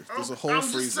freezer. There's a whole I'm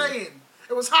freezer. just saying.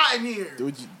 It was hot in here. Do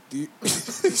you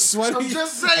sweating? I'm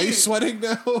just Are you saying. sweating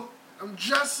now? I'm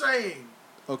just saying.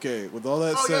 Okay, with all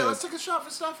that Oh said, yeah, let's take a shot for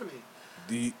Stephanie.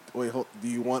 do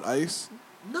you want ice?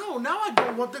 No, now I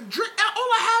don't want the drink. All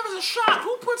I have is a shot.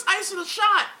 Who puts ice in a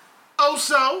shot? Oh,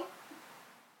 so?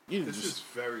 You need to This just, is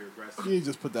very aggressive. you need to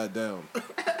just put that down.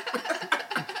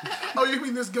 Oh, you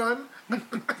mean this gun?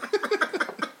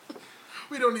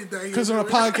 We don't need that here. Because on a do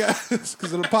we?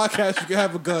 podcast, you can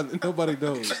have a gun and nobody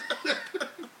knows.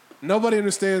 Nobody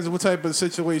understands what type of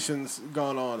situations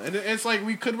going on, and it's like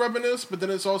we could reminisce, but then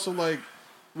it's also like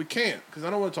we can't because I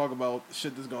don't want to talk about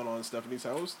shit that's going on in Stephanie's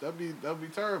house. That'd be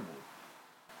terrible.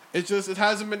 It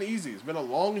hasn't been easy. It's been a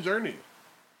long journey.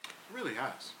 It really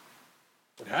has.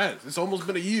 It has. It's almost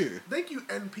been a year. Thank you,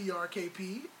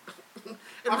 NPRKP.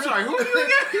 I'm sorry, who are you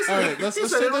again? All right, let's He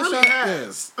take said that it really shot.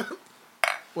 has. Yeah.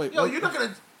 Wait, Yo, wait. you're not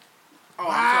gonna. Oh,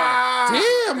 I'm sorry.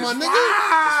 Damn, my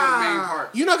nigga. It's for the main part.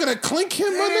 You're not gonna clink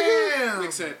him, my nigga?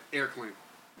 Nick said air clink.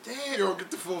 Damn. You don't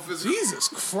get the full physical. Jesus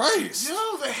Christ.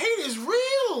 Yo, the hate is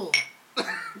real.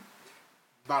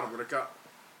 Bottom of the cup.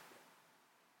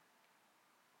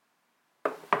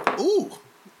 Ooh.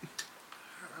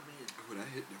 That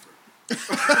hit different.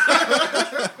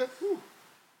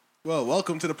 Well,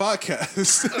 welcome to the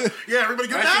podcast. Yeah, everybody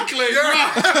good now?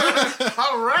 Yeah.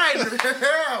 All right.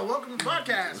 Yeah, welcome to the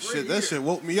podcast. Shit, that shit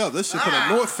woke me up. That shit put a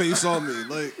North Face on me.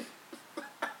 Like,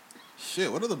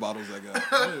 shit, what other bottles I got?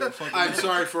 I'm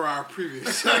sorry for our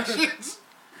previous sections.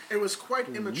 It was quite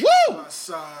immature Woo! of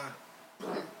us.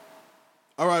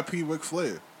 R.I.P. Ric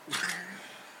Flair.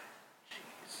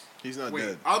 He's not Wait,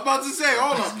 dead. I was about to say,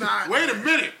 hold up. Wait a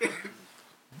minute.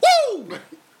 Woo!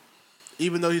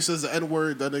 Even though he says the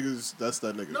N-word, that's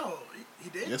that nigga. No, he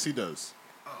did? Yes, he does.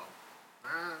 Oh.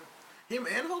 Him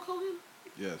and Hulk Hogan?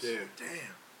 Yes. Yeah.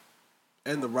 Damn.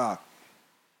 And The Rock.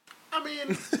 I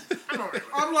mean, I'm alright.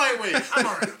 I'm like, wait. I'm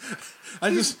alright.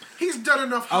 He's done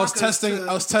enough. I was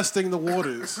testing the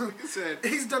waters. He said,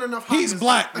 He's done enough. He's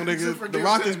black, to nigga. forgive The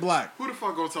Rock him. is black. who the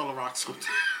fuck gonna tell The Rock something?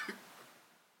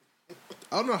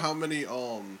 I don't know how many.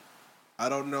 I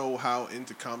don't know how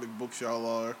into comic books y'all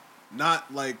are.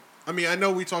 Not like. I mean, I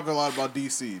know we talk a lot about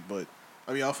DC, but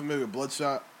I mean, y'all familiar with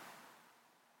Bloodshot?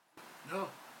 No.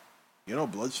 You know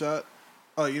Bloodshot?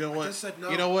 Oh, you know what? just said no.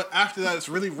 You know what? After that, it's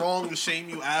really wrong to shame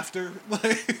you after.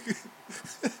 Like,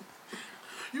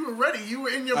 You were ready. You were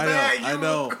in your I bag.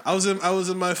 know. I was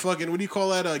in my fucking, what do you call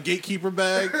that? Gatekeeper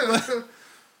bag.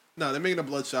 No, they're making a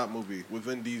Bloodshot movie with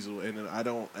Vin Diesel, and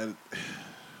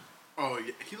Oh,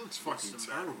 yeah. He looks fucking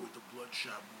terrible. With the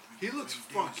Bloodshot movie. He looks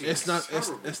fucking it's not.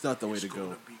 terrible. It's not the way to go.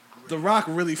 Gonna be great. The Rock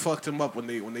really fucked him up when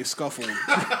they scuffled.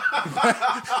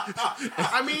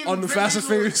 I mean, on the Vin Fast and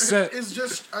Diesel Furious set. is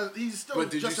just he's still. But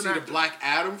did you just see an the actor. Black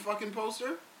Adam fucking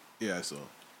poster? Yeah, I saw.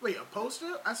 Wait, a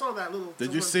poster? I saw that little.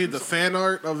 Did you someone see do the something. fan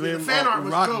art of him fan art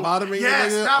was rock dope. bottoming?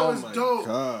 Yes, the nigga? that Oh was my dope.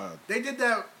 God. They did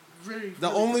that very. The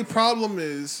only problem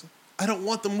is I don't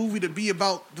want the movie to be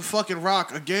about the fucking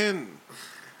Rock again.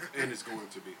 And it's going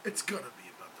to be. It's gonna be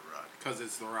about the Rock. Because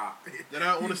it's The Rock. Then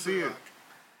I don't want to He's see The it. Rock.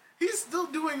 He's still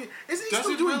doing. Isn't he Does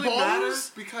still it doing really matter?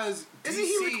 Ballers? Because Isn't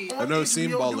he DC... like on I've never seen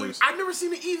HBO Ballers. doing- I've never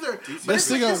seen it either. But This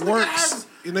it's like nigga works.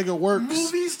 The nigga works.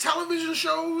 Movies, television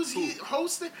shows, he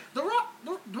hosted The Rock,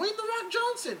 Dwayne The Rock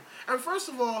Johnson. And first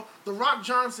of all, The Rock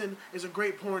Johnson is a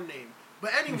great porn name.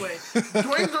 But anyway,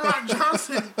 Dwayne The Rock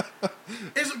Johnson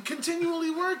is continually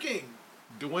working.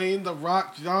 Dwayne the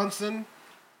Rock Johnson.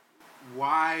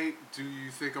 Why do you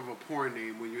think of a porn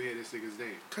name when you hear this nigga's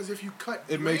name? Because if you cut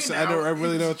It Dwayne makes- I out, never- I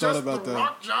really he's never thought just about The that.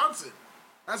 Rock Johnson.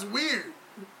 That's weird.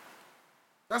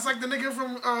 That's like the nigga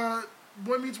from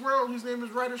Boy Meets World whose name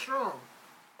is Ryder Strong.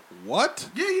 What?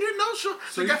 Yeah, you didn't know? Sure.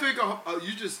 So you think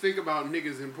you just think about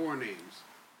niggas in porn names?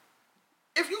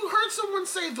 If you heard someone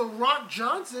say The Rock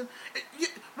Johnson,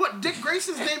 what, Dick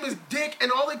Grayson's name is Dick, and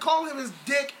all they call him is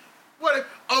Dick. What?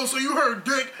 Oh, so you heard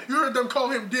Dick? You heard them call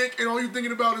him Dick, and all you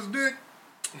thinking about is Dick?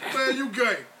 Man, you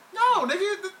gay. No,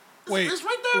 nigga, it's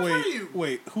right there in front of you.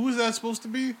 Wait, who is that supposed to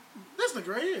be? This nigga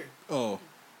right here. Oh,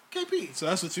 KP. so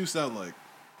that's what you sound like.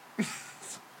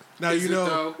 Now Is you it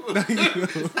know. though? Now you know.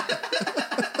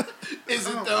 Is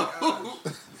it Oh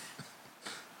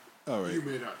though? All right. You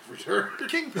made up for sure.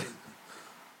 Kingpin.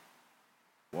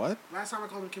 What? Last time I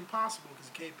called him Kim Possible because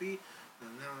of KP, and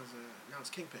now it's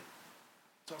Kingpin.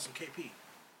 It's also KP.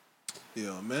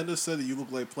 Yeah, Amanda said that you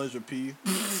look like Pleasure P.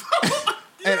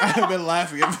 And I have been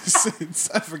laughing ever since.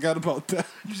 I forgot about that.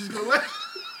 You just go like.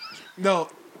 No.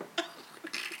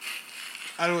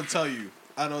 I don't tell you.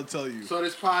 So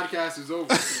this podcast is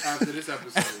over after this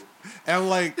episode. And I'm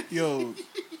like, yo,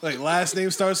 like last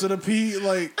name starts with a P.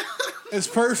 Like, it's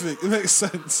perfect. It makes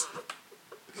sense.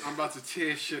 I'm about to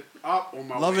tear shit up on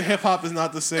my Love way. and hip hop is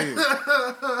not the same.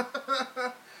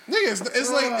 Nigga,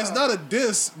 it's like, it's not a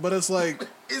diss, but it's like,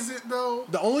 Is it though?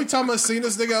 the only time I seen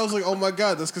this nigga, I was like, oh my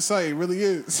God, that's Kasai. It really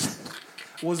is.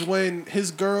 Was when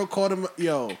his girl called him,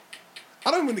 yo,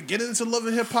 I don't even get into Love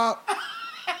and Hip Hop.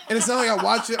 And it's not like I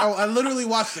watch it. I literally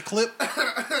watched the clip.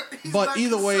 But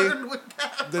either way,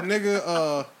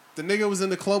 the nigga was in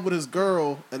the club with his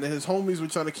girl, and then his homies were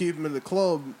trying to keep him in the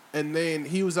club, and then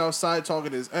he was outside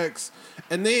talking to his ex,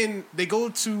 and then they go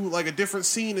to like a different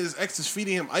scene, and his ex is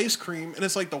feeding him ice cream, and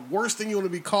it's like the worst thing you want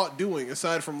to be caught doing,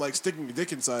 aside from like sticking your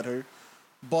dick inside her.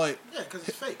 But Yeah, because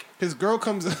it's fake. his girl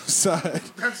comes outside,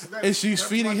 and she's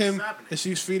feeding him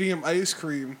ice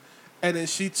cream, and then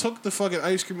she took the fucking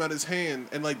ice cream out of his hand,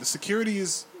 and like the security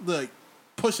is like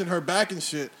pushing her back and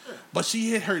shit. Yeah. But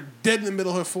she hit her dead in the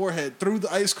middle of her forehead, threw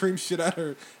the ice cream shit at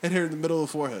her, and hit her in the middle of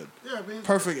the forehead. Yeah, I mean,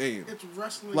 perfect aim. It's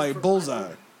wrestling like for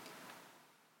bullseye.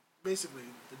 Basically,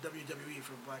 the WWE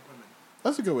for black women.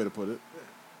 That's a good way to put it.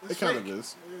 Yeah, it kind of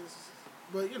is.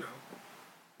 But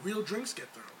real drinks get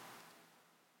thrown.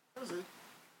 That's it.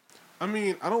 I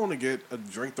mean, I don't want to get a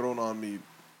drink thrown on me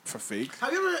for fake.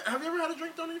 Have you ever had a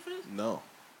drink thrown in your face? No.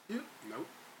 You? Nope.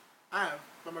 I have,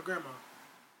 by my grandma.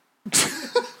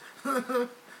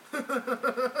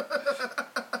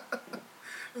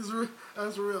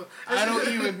 That's real. I don't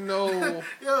even know.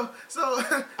 Yo, so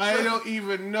I don't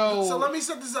even know. So let me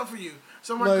set this up for you.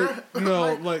 So my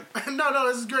no,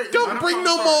 this is great. Don't bring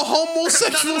no more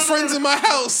homosexual friends in my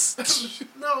house.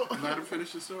 No. Let him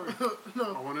finish the story.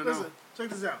 No. I want to Listen, know. check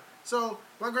this out. So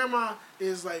my grandma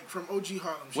is like from OG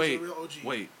Harlem. She's a real OG.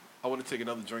 Wait. I want to take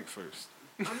another drink first.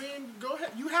 I mean, go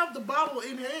ahead. You have the bottle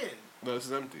in hand. No, this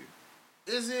is empty.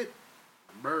 Is it?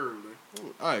 Barely.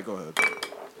 All right, go ahead.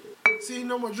 See,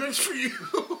 no more drinks for you.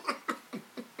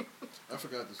 I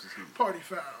forgot this was here. Party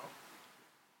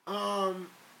foul.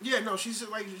 Yeah, no, she's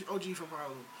like OG from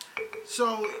Harlem.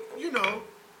 So,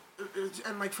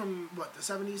 and like from what, the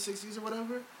 70s, 60s or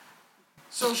whatever.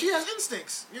 So she has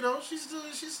instincts,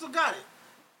 she's still got it.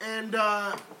 And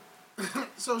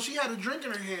so she had a drink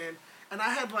in her hand, and I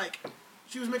had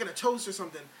she was making a toast or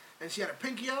something, and she had her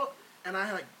pinky out, and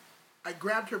I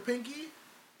grabbed her pinky,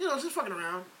 just fucking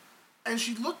around, and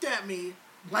she looked at me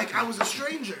like I was a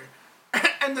stranger,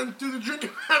 and then threw the drink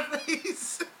in my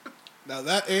face. Now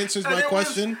that answers my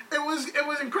question. It was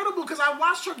incredible because I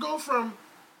watched her go from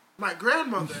my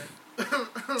grandmother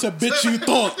to bitch you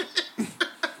thought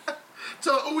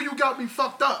to you got me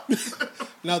fucked up.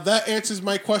 Now that answers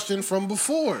my question from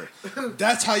before.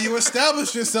 That's how you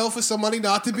establish yourself as somebody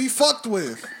not to be fucked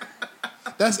with.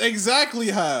 That's exactly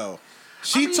how.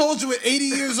 She told you at 80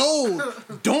 years old,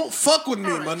 don't fuck with me,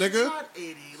 my nigga. She's not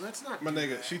 80. Let's not. My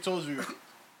nigga, she told you.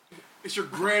 It's your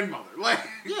grandmother.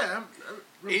 Yeah,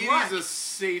 we're black. 80 is a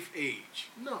safe age.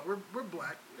 No, we're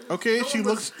black. Okay, she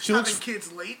looks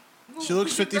kids late. She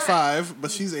looks 55,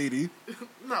 but she's 80.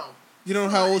 No. You don't know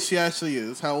how old she actually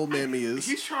is, how old Mammy is.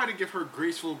 He's trying to give her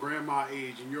graceful grandma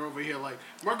age, and you're over here like,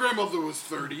 my grandmother was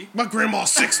 30. My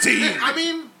grandma's 16. I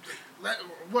mean,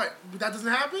 what? That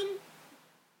doesn't happen?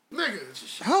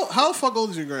 Nigga. How fuck old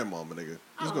is your grandma, my nigga?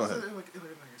 Just go ahead.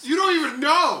 You don't even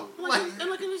know. In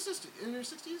your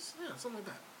 60s? Yeah, something like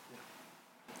that.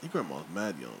 Yeah. Your grandma's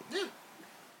mad young. Yeah.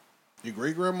 Your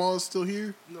great grandma is still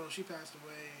here? No, she passed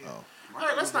away. Oh. All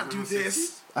right, let's not do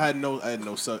this. I had no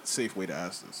safe way to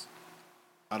ask this.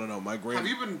 I don't know. Have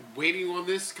you been waiting on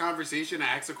this conversation to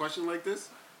ask a question like this?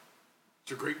 Is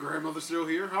your great grandmother still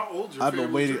here? How old is your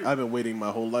family tree? I've been waiting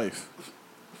my whole life.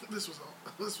 This was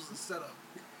a setup.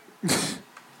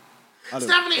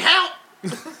 Stephanie, help!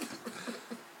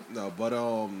 No, but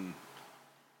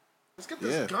let's get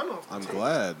this gun off the table.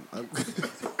 Glad.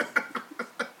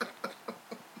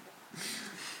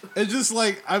 It's just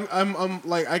like I'm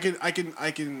like I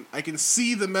can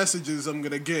see the messages I'm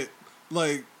gonna get.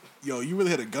 Like, yo, you really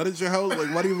had a gun at your house?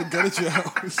 Like, why do you have a gun at your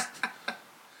house?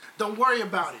 Don't worry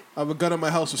about it. I have a gun at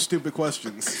my house with stupid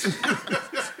questions.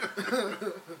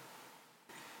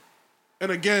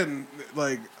 And again,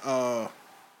 like, I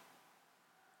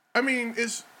mean,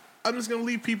 I'm just gonna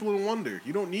leave people in wonder.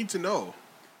 You don't need to know.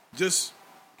 Just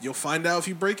you'll find out if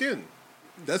you break in.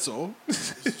 That's all.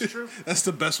 This is true. That's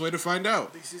the best way to find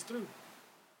out. This is true.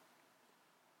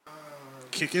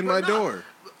 Kick in my door.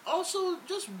 Also,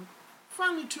 just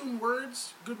finely tuned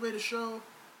words. Good way to show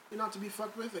you're not to be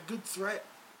fucked with. A good threat.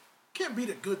 Can't beat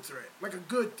a good threat. Like a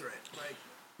good threat. Like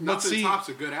nothing tops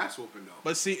a good ass whooping though.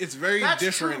 But see, it's very that's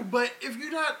different. True, but if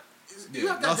you're not, you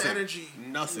have that energy.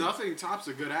 Nothing tops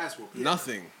a good ass whooping. Yeah.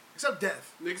 Nothing. Except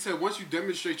death. Nigga said once you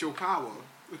demonstrate your power.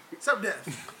 Except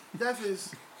death. Death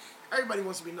is. Everybody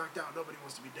wants to be knocked out. Nobody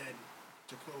wants to be dead.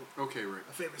 To quote. Okay, Rick.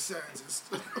 A famous scientist.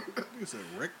 You said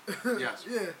Rick? Yes.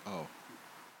 Yeah. Oh.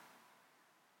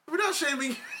 We're not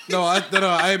shaming. No,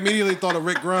 I immediately thought of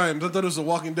Rick Grimes. I thought it was a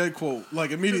Walking Dead quote.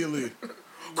 Like, immediately.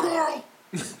 Carl!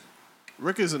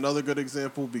 Rick is another good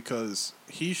example because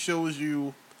he shows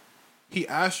you, he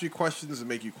asks you questions to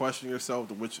make you question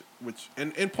yourself,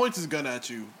 and points his gun at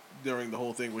you during the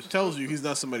whole thing, which tells you he's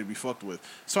not somebody to be fucked with.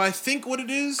 So I think what it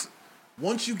is,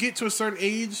 once you get to a certain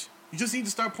age, you just need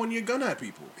to start pointing your gun at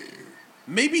people.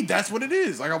 Maybe that's what it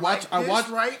is. Like I watch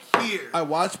right here. I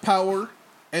watched Power,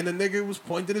 and the nigga was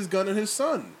pointing his gun at his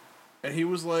son, and he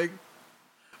was like,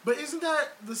 "But isn't that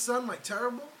the son like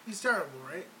terrible? He's terrible,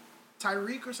 right?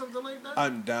 Tyreek or something like that."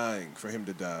 I'm dying for him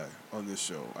to die on this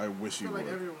show. I wish he would.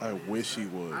 I wish he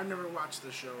would. I never watched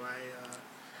the show.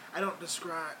 I don't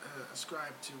ascribe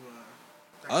to.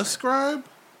 That Ascribe?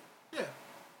 Yeah.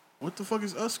 What the fuck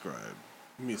is ascribe?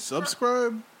 You mean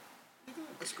subscribe? You can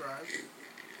ascribe.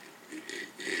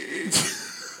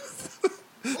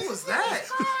 What was that?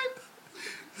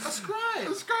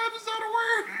 Ascribe. Ascribe is not a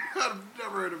word. I've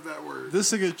never heard of that word.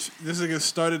 This nigga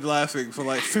started laughing for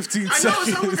like 15 I know, seconds.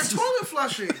 it sounds like a toilet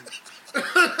flushing.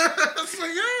 It's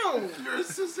like, yo. You're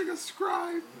assisting a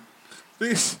scribe.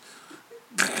 This-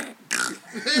 Yeah,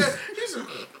 he's a,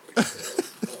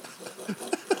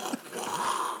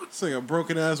 It's like a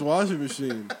broken ass washing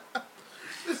machine.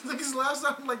 this nigga's last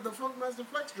time like the Funkmaster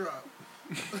Flex drop.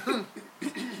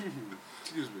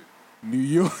 Excuse me. New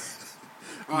York.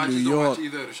 I New just don't York. watch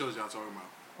either of the shows y'all talking about.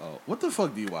 Oh, what the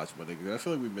fuck do you watch, my nigga? I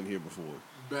feel like we've been here before.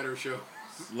 Better show.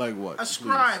 Like what?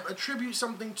 Ascribe, attribute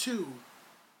something to. Please.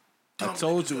 I Dumb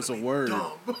told nigga's you it's a gonna be word.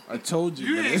 dumb. I told you.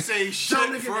 You man. didn't say Dumb shit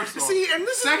nigga. first off. See, and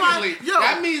this Secondly, is why, yo,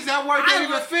 that means that word I don't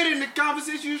even look- fit in the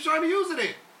conversation you was trying to use it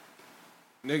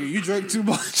in. Nigga, you drank too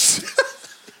much.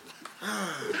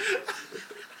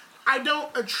 I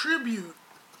don't attribute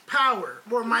power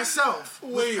or myself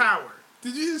Wait. with power.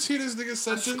 Did you just hear this nigga's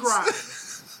sentence?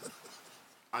 Ascribe.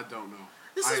 I don't know.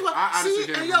 This I is what. honestly See, can't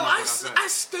and remember yo, what I said.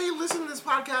 stay listening to this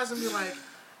podcast and be like,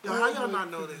 yo, how y'all not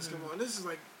know this? Come on, this is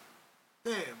like,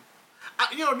 damn.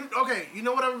 Okay, you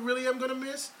know what I really am gonna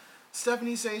miss?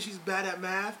 Stephanie saying she's bad at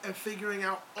math and figuring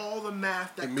out all the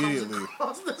math that comes Immediately.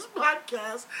 across this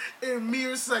podcast in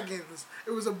mere seconds.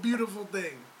 It was a beautiful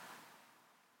thing.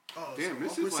 Oh, Damn, so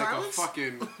this awkward is like silence? a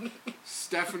fucking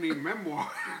Stephanie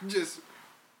memoir. Just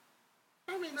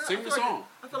I mean, sing I the feel like song.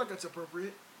 I feel like that's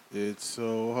appropriate. It's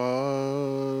so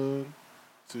hard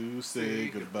to say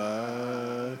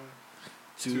goodbye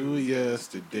to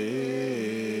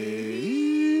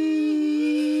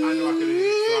yesterday. I know I couldn't hear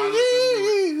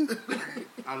you, so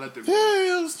I let them do it.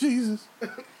 Hails Jesus.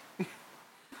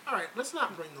 All right, let's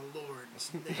not bring the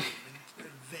Lord's name in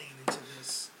vain into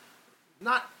this.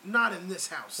 Not in this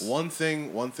house. One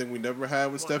thing we never had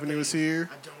when One Stephanie thing, was here.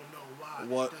 I don't know why.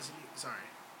 What? It doesn't even,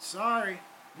 sorry.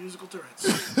 Musical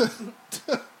Tourette's.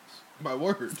 My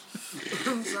word.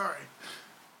 I'm sorry.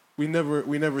 We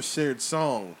never shared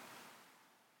song.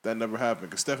 That never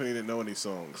happened because Stephanie didn't know any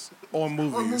songs or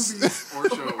movies Or movies. Or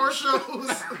shows. Or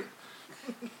shows.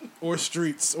 or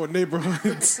streets or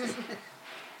neighborhoods.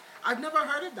 I've never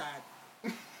heard of that.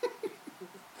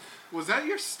 Was that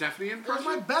your Stephanie That was impression?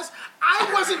 my best.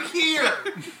 I wasn't here.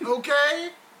 Okay?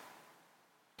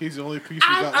 He's the only piece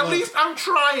we got At left. least I'm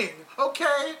trying.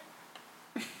 Okay?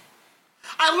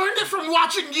 I learned it from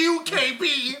watching you,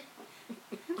 KB.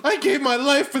 I gave my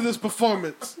life for this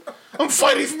performance. I'm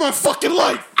fighting for my fucking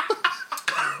life.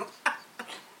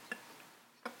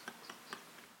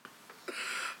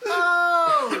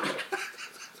 Oh.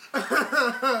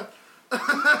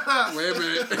 Wait a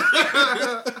minute.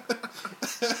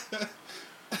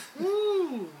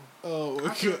 Ooh. Oh,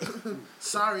 my God.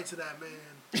 Sorry to that man.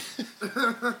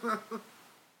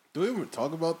 Do we even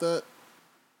talk about that?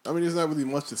 I mean, there's not really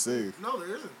much to say. No,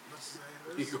 there isn't. Let's say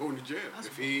He's there's- going to jail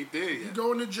if he ain't there You yet.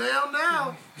 going to jail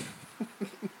now?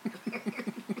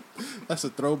 That's a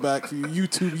throwback for you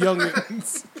YouTube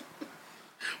youngins.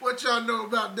 What y'all know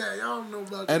about that? Y'all don't know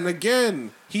about And that.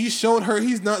 again, he showed her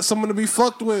he's not someone to be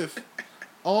fucked with.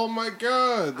 Oh my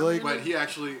God! Like, But he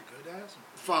actually Good ass.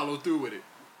 followed through with it.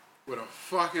 With a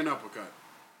fucking uppercut.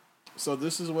 so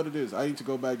this is what it is. I need to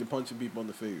go back to punching people in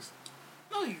the face.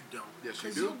 No, you don't. Yes, you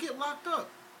 'Cause do. you'll get locked up.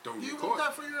 Don't Do you get want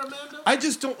caught. that for your Amanda? I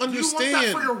just don't Do you want understand.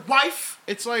 that for your wife?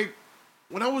 It's like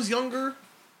when I was younger,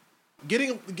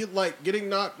 getting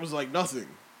knocked was like nothing.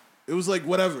 It was like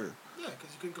whatever. Yeah,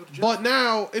 because you couldn't go to jail. But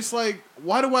now it's like,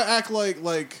 why do I act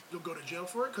like You'll go to jail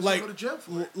for it? Because like you'll go to jail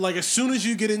for it. like as soon as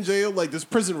you get in jail, like there's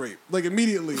prison rape, like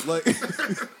immediately, like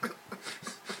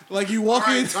like you walk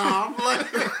All in. right, Tom. Like,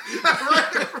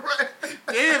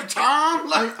 damn, Tom.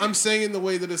 Like, I'm saying in the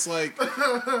way that it's like,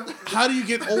 how do you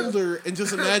get older and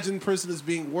just imagine person as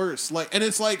being worse? Like, and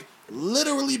it's like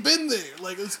literally been there.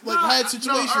 Like it's like had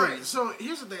situations. No, all right, so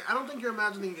here's the thing. I don't think you're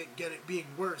imagining it being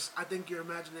worse. I think you're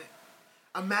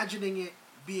imagining it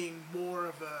being more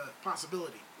of a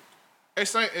possibility.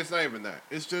 It's not even that.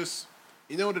 It's just,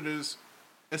 you know what it is?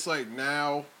 It's like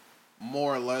now,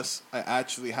 more or less, I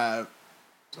actually have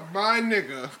my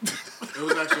nigga. it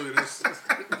was actually this.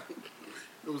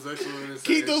 It was actually this.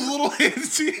 Keep those little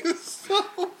hands to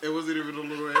yourself. It wasn't even a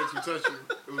little hands you touching.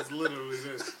 It was literally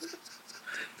this.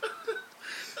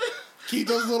 Keep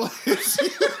those little hands to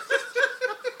yourself.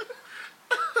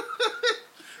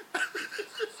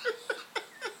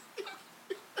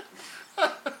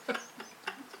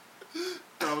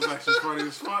 That was actually funny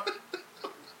as fuck.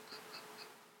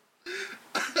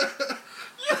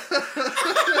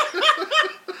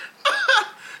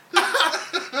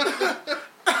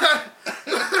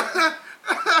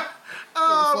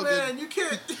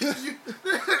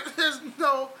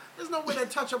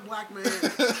 black man.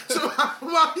 So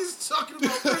while he's talking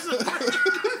about prison break,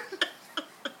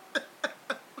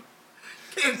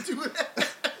 can't do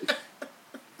that.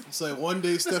 It's like one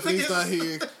day Stephanie's not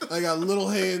here. I got little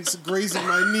hands grazing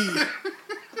my knee.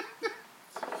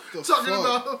 Talking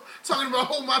about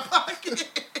hold my pocket.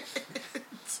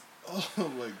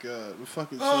 Oh my god, the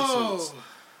fucking Oh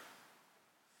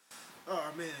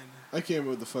man, I can't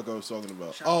remember what the fuck I was talking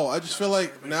about. I just feel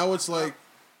like now it's like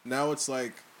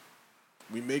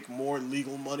we make more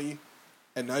legal money,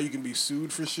 and now you can be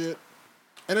sued for shit.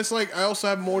 And it's like I also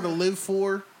have more to live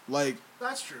for. Like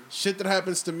that's true. Shit that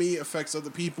happens to me affects other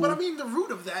people. But I mean, the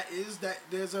root of that is that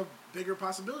there's a bigger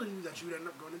possibility that you would end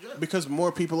up going to jail. Because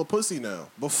more people are pussy now.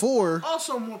 Before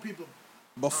more people.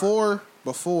 Before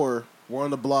we're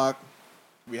on the block,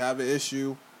 we have an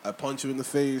issue. I punch you in the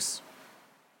face.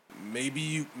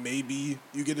 Maybe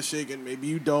you get a shaking. Maybe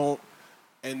you don't.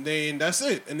 And then that's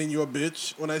it. And then you're a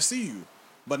bitch when I see you.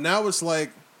 But now it's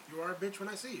like you are a bitch when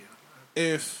I see you.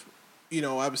 If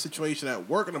I have a situation at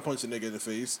work and I punch a nigga in the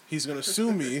face, he's gonna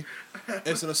sue me.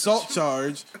 It's an assault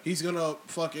charge. He's gonna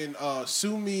fucking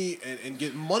sue me and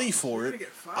get money for it.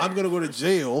 I'm gonna go to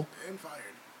jail. And fired.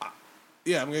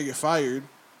 Yeah, I'm gonna get fired.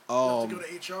 You have to go to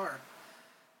HR.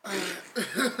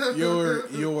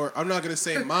 I'm not gonna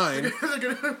say mine.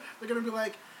 they're gonna be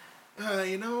like,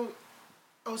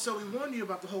 so we warned you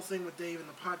about the whole thing with Dave in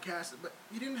the podcast, but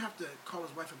you didn't have to call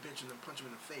his wife a bitch and then punch him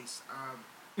in the face.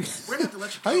 We're gonna have to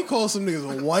let you go. How you call some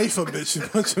niggas a wife a bitch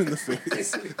and punch him in the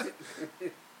face?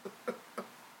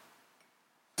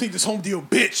 Take this home deal,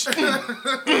 bitch.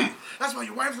 That's why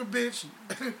your wife's a bitch.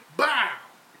 Bow.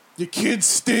 Your kids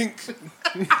stink.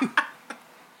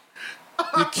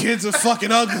 Your kids are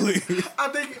fucking ugly. I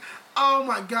think, oh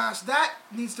my gosh, that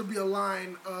needs to be a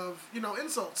line of,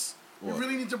 insults. What? You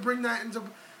really need to bring that into,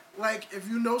 like, if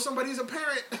you know somebody's a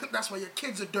parent, that's why your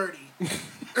kids are dirty.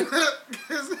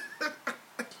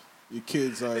 Your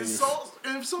kids are...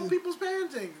 Insult people's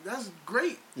parenting. That's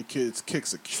great. Your kids'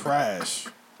 kicks are trash.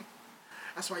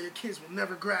 That's why your kids will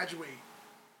never graduate.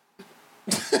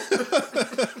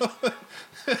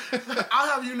 I'll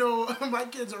have you know my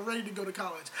kids are ready to go to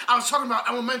college. I was talking about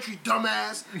elementary,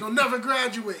 dumbass. They'll never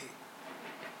graduate.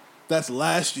 That's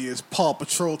last year's Paw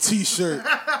Patrol t-shirt.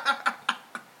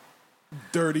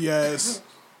 Dirty ass,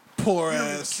 poor you ass.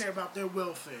 don't even care about their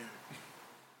welfare.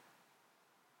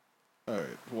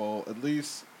 Alright, well, at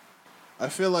least I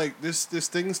feel like there's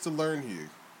things to learn here,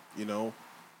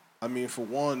 I mean, for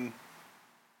one,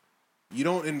 you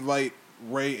don't invite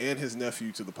Ray and his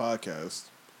nephew to the podcast.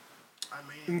 I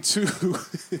mean, And two,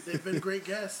 they've been great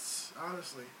guests,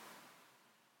 honestly.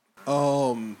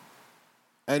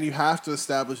 And you have to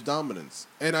establish dominance.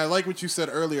 And I like what you said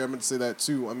earlier. I'm going to say that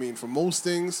too. I mean, for most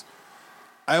things,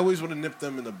 I always want to nip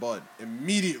them in the bud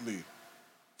immediately.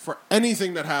 For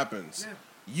anything that happens,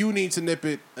 you need to nip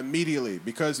it immediately.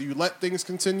 Because you let things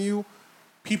continue,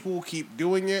 people will keep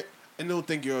doing it, and they'll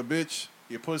think you're a bitch,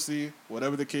 you're pussy,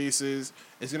 whatever the case is.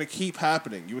 It's going to keep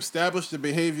happening. You establish the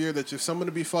behavior that you're someone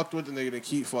to be fucked with, and they're going to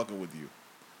keep fucking with you.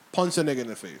 Punch a nigga in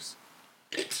the face.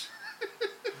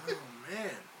 Oh, man.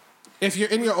 If you're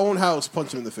in your own house,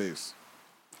 punch him in the face.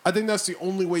 I think that's the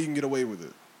only way you can get away with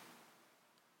it.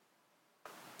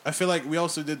 I feel like we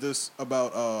also did this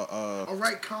about all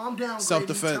right, calm down,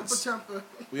 self-defense. Temper.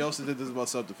 We also did this about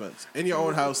self-defense. In your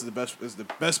own house is the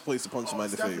best place to punch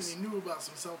somebody in the face. Stephanie knew about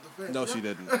some self-defense. No, she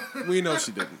didn't. We know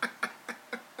she didn't.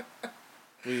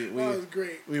 That was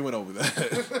great. We went over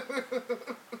that.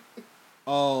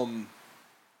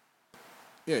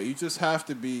 Yeah, you just have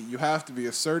to be. You have to be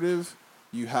assertive.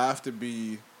 You have to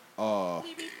be. I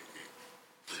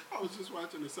was just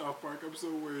watching the South Park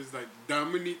episode where it's like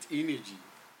dominant energy.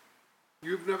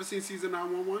 You've never seen season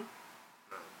 911?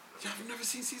 Y'all never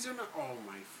seen season 9? Oh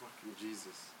my fucking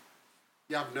Jesus!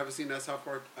 Y'all have never seen that South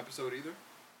Park episode either?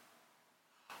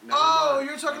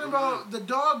 You're talking about the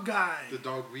dog guy. The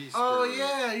dog whisperer. Oh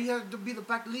yeah, you have to be the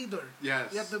pack leader.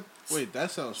 Yes. You have to. Wait,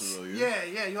 that sounds familiar.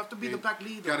 Yeah, you have to be the pack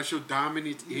leader. Gotta show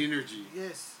dominant energy.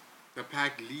 Yes. The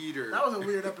pack leader. That was a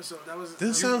weird episode.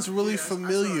 This sounds really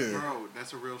familiar. Bro,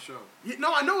 that's a real show.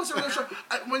 No, I know it's a real show.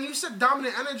 When you said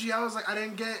dominant energy, I was like, I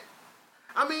didn't get.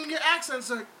 I mean, your accents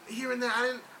are here and there.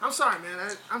 I'm sorry, man.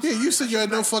 I'm sorry. You said you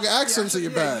had no fucking accents in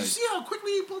your bag. You see how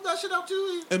quickly he pulled that shit out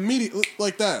too? Immediately,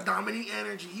 like that. Dominant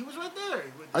energy. He was right there.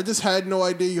 I just had no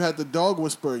idea you had the dog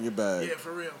whisperer in your bag. Yeah,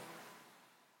 for real.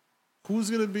 Who's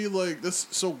gonna be like this?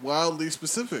 So wildly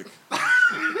specific.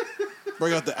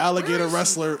 Bring out the alligator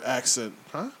wrestler accent,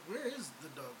 huh? Where is the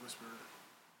dog whisperer?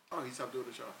 Oh, he stopped doing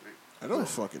the show, I think. I don't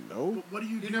fucking know. But what do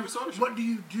you do? You never saw the show? What do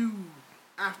you do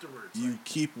afterwards? You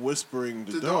keep whispering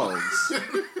to dogs.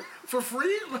 For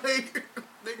free? Like,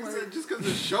 Nigga said just because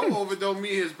the show over don't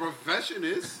mean his profession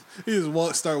is. He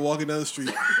just start walking down the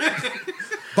street.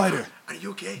 Biter. Are you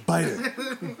okay? Biter.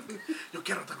 Yo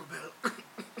quiero Taco Bell.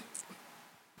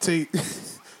 Take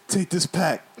this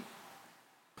pack.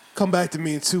 Come back to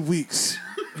me in 2 weeks.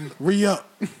 Re-up.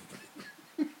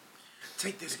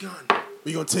 Take this gun.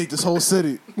 We gonna take this whole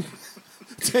city.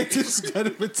 Take this gun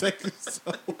and protect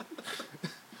yourself.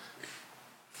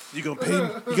 You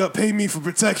gonna pay me for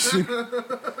protection.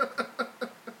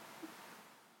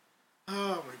 Oh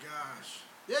my gosh.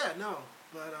 Yeah, no.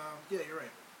 But yeah, you're right.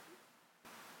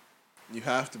 You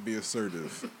have to be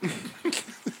assertive.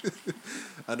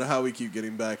 I know how we keep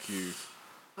getting back here,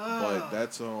 but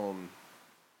that's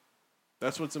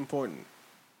what's important.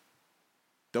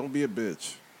 Don't be a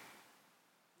bitch.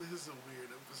 This is a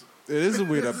weird episode. It is a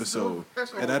weird episode,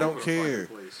 and I don't care.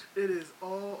 It is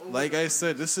all over. Like I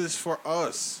said, this is for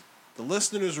us. The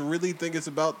listeners really think it's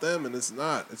about them, and it's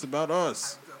not. It's about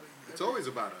us. It's always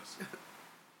about us.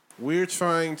 We're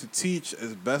trying to teach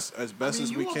as best as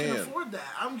we you all can. can afford that.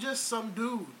 I'm just some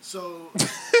dude, so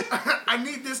I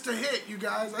need this to hit, you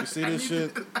guys. You see this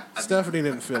shit? Stephanie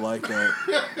didn't feel like that.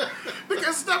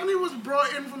 Because Stephanie was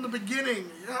brought in from the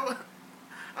beginning. You know,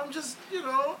 I'm just,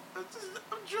 I'm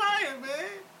trying,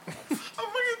 man. I'm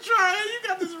fucking trying. You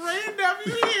got this rain down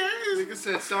here. Nigga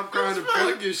said stop crying and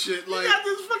beg your shit. Like, you got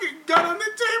this fucking gun on the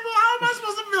table. How am I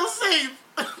supposed to feel safe?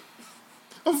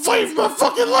 I'm fighting for my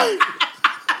fucking life.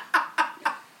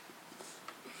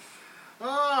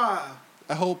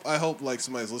 I hope like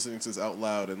somebody's listening to this out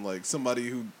loud and like somebody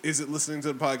who isn't listening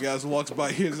to the podcast walks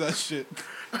by hears that shit.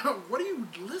 What are you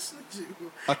listening to?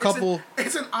 A couple.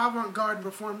 It's an avant-garde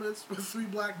performance with 3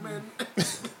 black men.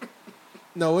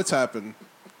 No, it's happened.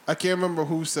 I can't remember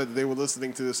who said that they were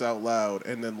listening to this out loud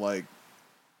and then like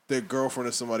their girlfriend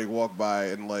or somebody walked by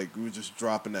and like we were just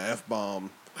dropping the F-bomb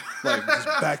like just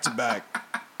back to back.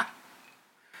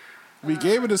 We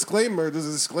gave a disclaimer. There's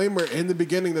a disclaimer in the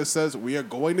beginning that says we are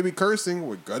going to be cursing.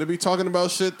 We're going to be talking about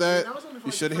shit that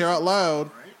you shouldn't hear out loud.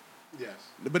 Right? yes.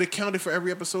 But it counted for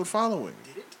every episode following.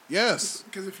 Did it? Yes.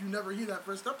 Because if you never hear that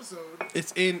first episode,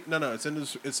 It's in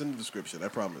the description. I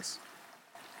promise.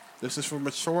 This is for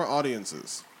mature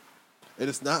audiences. It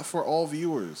is not for all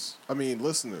viewers. I mean,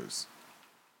 listeners.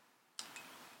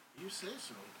 you say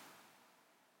so.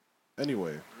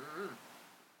 Anyway.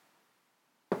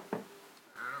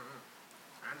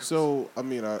 So, So I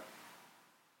mean,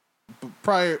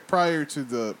 prior to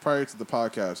the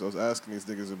podcast, I was asking these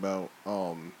niggas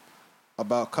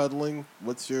about cuddling.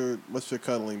 What's your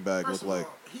cuddling bag first look like? of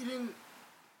all,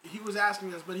 he was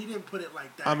asking us, but he didn't put it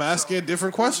like that. I'm asking a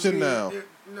different question now.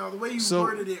 No, the way you So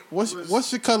worded it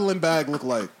what's your cuddling bag look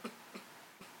like?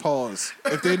 Pause.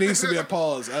 If there needs to be a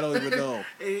pause, I don't even know.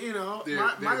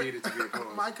 There needed to be a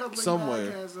pause. My cuddling Somewhere.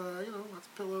 bag has lots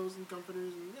of pillows and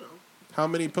comforters and How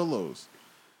many pillows?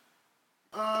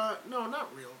 No, not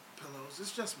real pillows.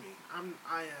 It's just me. I'm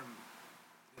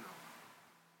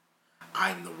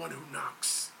the one who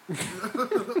knocks.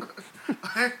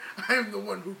 I am the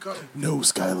one who comes. No,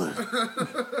 Skylar.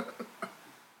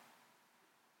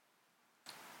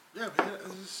 Yeah, man.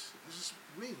 It's just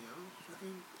me,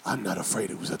 Fucking... I'm not afraid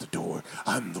who's at the door.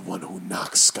 I'm the one who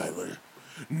knocks, Skylar.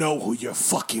 Know who you're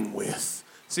fucking with.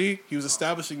 See, he was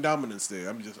establishing dominance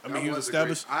there. He was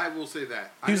establishing. I will say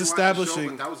that. He was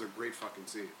establishing. That was a great fucking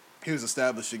scene. He was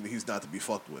establishing that he's not to be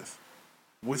fucked with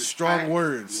strong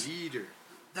words. Leader.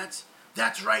 That's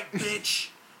right, bitch.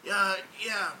 Yeah.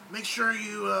 Make sure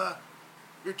you're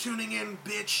tuning in,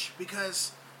 bitch,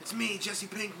 because it's me, Jesse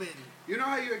Pinkman. You know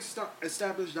how you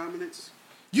establish dominance?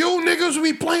 You niggas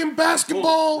be playing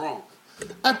basketball Wrong.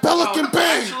 at Pelican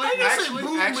Bay.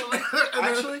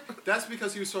 Actually, that's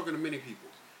because he was talking to many people.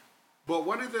 But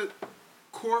one of the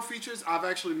core features I've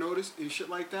actually noticed in shit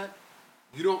like that,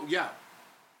 you don't yell.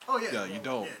 Oh yeah. Yeah, you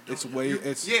don't. Yeah,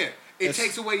 It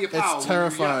takes away your power. It's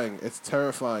terrifying. It's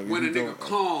terrifying. When a nigga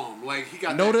calm, like he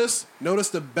got. Notice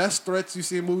the best threats you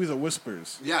see in movies are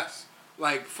whispers. Yes,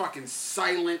 like fucking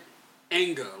silent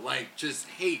anger, like just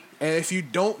hate. And if you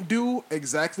don't do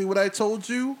exactly what I told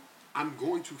you, I'm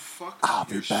going to fuck. I'll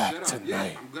be your back shit up. tonight.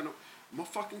 Yeah, I'm gonna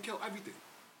fucking kill everything.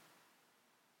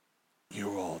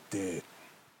 You're all dead.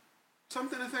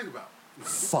 Something to think about.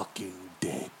 Fucking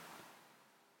dead.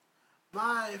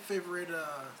 My favorite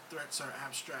threats are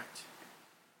abstract.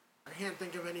 I can't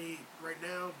think of any right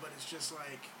now, but it's just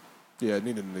like. Yeah, I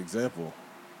needed an example.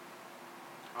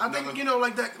 I think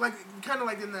like that, like kind of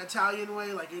like in the Italian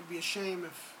way. Like it'd be a shame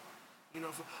if, you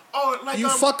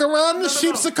fuck around and the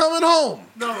sheeps are coming home.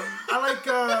 No, I like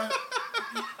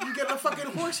you get a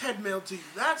fucking horse head mailed to you.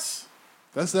 That's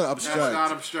That's not abstract. That's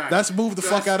not abstract. That's move the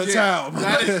fuck out of town.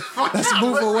 That is That's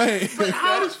move away.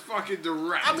 that is fucking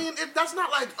direct. I mean, if that's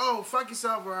not like, oh, fuck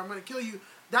yourself or I'm gonna kill you.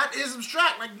 That is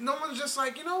abstract. Like, no one's just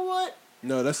like, you know what?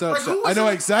 No, that's not Like, abstract. I know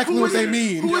exactly what they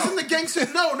mean. Who was in the gangster?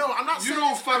 No, I'm not saying. You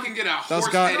don't fucking get a horse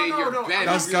God- head in your bed.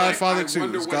 That's and be like, Godfather I too.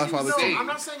 wonder It's what he Godfather was too. saying. I'm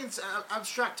not saying it's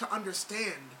abstract to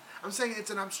understand. I'm saying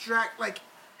it's an abstract, like,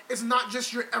 it's not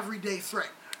just your everyday threat.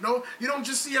 No, you don't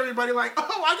just see everybody like,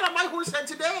 oh, I got my horse head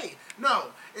today. No,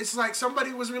 it's like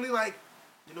somebody was really like,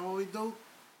 you know what we do?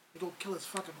 We go kill his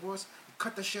fucking horse, we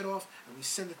cut the shit off, and we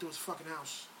send it to his fucking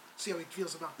house. See how he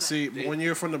feels about that. See, when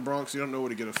you're from the Bronx, you don't know where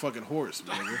to get a fucking horse,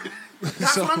 nigga.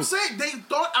 That's what I'm saying. They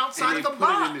thought outside of the put it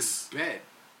in box. his bed.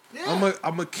 Yeah.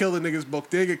 I'm gonna kill a nigga's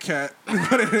bodega cat and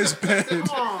put it in his bed.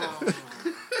 Aw.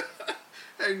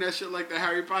 Hang that shit like the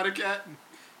Harry Potter cat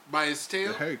by his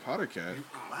tail. The Harry Potter cat.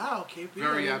 Wow, KP.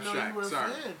 Very I didn't know abstract, you were a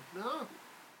sorry. fan. No.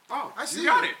 Oh, I see you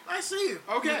got it. I see you.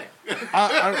 Okay.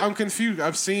 I'm confused.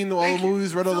 I've seen all the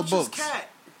movies, read all the Filch's books. Cat.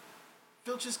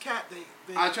 Filch's cat. They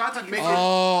I tried to make it.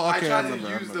 Oh, okay, I tried I remember,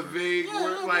 to I use the remember. vague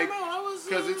word, like, I was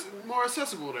because it's more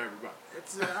accessible to everybody.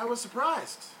 It's I was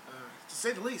surprised, to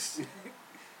say the least.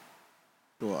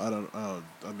 Well, I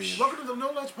mean, Welcome to the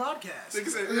No Ledge Podcast. Nigga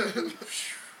said,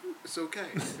 it's okay.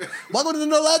 welcome to the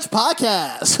No Ledge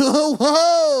Podcast.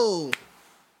 Whoa!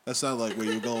 That sounds like where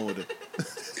you're going with it.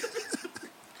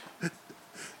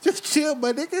 Just chill,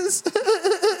 my niggas.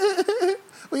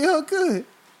 We all good.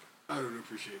 I don't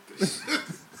appreciate this.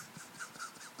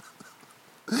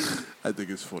 I think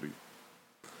it's funny.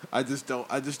 I just don't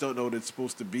know what it's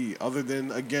supposed to be. Other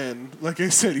than, again, like I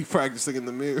said, he practicing in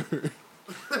the mirror.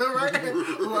 Right?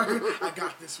 I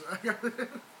got this one.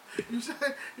 You said,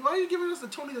 why are you giving us the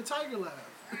Tony the Tiger laugh?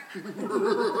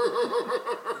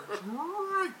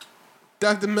 Right.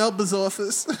 Dr. Melba's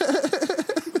office.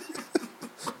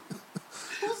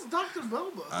 Who's Dr.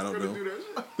 Melba? I don't I'm gonna know. do that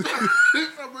shit.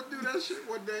 I'm gonna do that shit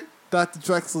one day. Dr.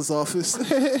 Drexler's office.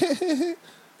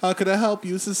 How can I help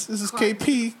you? This is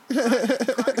KP.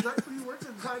 You worked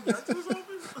in Clyde Drexler's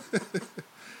office?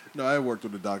 No, I worked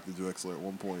with a Dr. Drexler at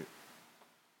one point.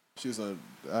 She was on.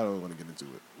 I don't want to get into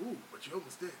it. Ooh, but you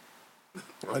almost did.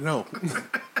 I know.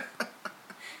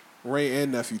 Ray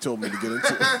and nephew told me to get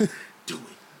into it. Do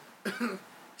it.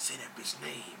 Say that bitch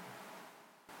name.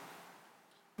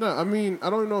 No, I mean, I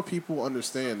don't know if people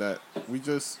understand that we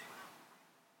just.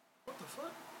 What the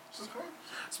fuck?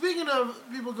 Speaking of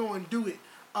people going, do it.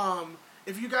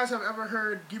 If you guys have ever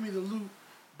heard "Give Me the Loot"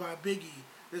 by Biggie,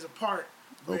 there's a part.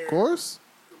 Where, Of course.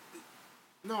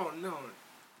 No,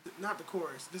 not the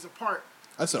chorus. There's a part.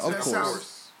 I said, that of course.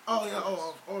 sounds- oh yeah.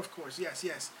 Oh, of course.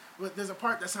 Yes. But there's a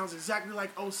part that sounds exactly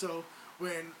like Oso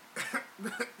when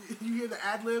you hear the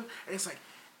ad lib and it's like,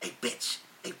 "Hey bitch,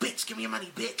 give me your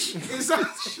money, bitch." It's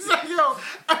like, yo,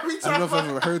 every I don't know time if I've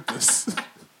ever heard this.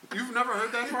 You've never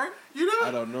heard that part? you know,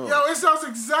 I don't know. Yo, it sounds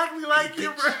exactly like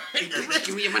you. Hey, bitch,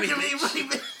 give me your money, Give me your bitch. money,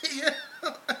 bitch. Yeah.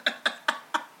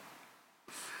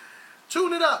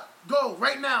 Tune it up. Go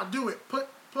right now. Do it.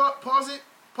 Pause it.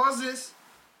 Pause this.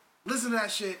 Listen to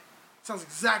that shit. Sounds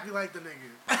exactly like the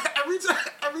nigga. Every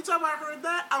time I heard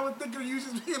that, I would think of you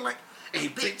just being like, "Hey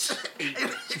bitch, Hey,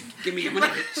 bitch, give me your money,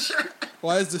 bitch.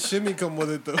 Why does the shimmy come with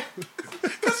it, though?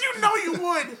 because you know you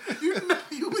would. You know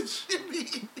you would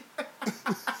shimmy."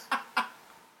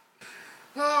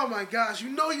 Oh my gosh, you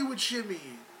know you would shimmy.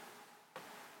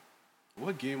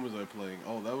 What game was I playing?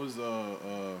 Oh, that was,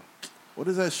 what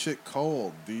is that shit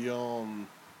called?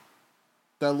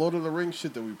 That Lord of the Rings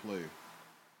shit that we played.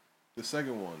 The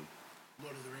second one.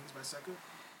 Lord of the Rings by Second?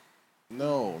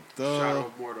 No, the Shadow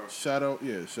of Mordor. Shadow of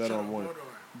Mordor. Mordor.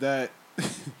 That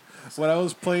when I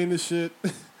was playing this shit,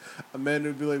 a man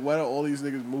would be like, "Why are all these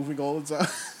niggas moving all the time?"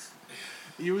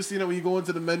 You ever seen that when you go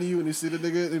into the menu and you see the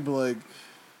nigga, they'd be like,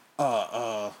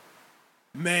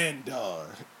 Mandar,"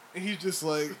 and he's just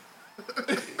like,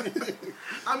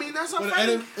 I mean, that's how When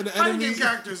fighting an enemy- game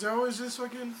characters. They're always just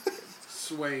fucking...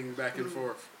 Swaying back and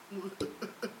forth.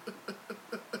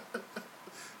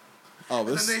 "Oh, And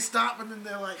then this they stop and then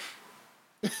they're like...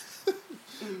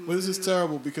 well, this is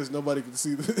terrible because nobody can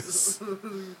see this."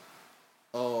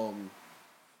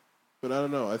 But I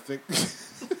don't know. I think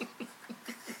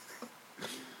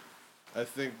I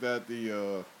think that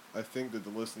the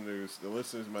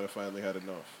listeners might have finally had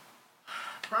enough.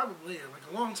 Probably,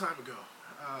 like a long time ago.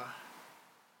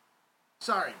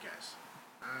 Sorry, guys.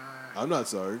 I'm not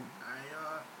sorry.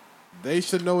 I They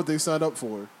should know what they signed up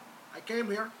for. came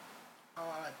here.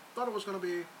 I thought it was going to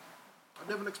be a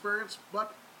different experience,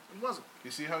 but it wasn't.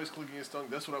 You see how he's clicking his tongue?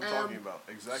 That's what I'm And talking about.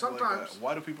 Exactly like sometimes- that.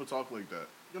 Why do people talk like that?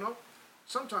 You know,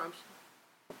 sometimes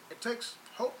it takes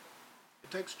hope,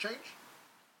 it takes change,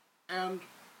 and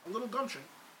a little gumption.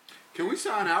 Can we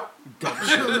sign out?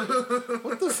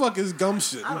 What the fuck is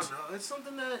gumption? I don't know. It's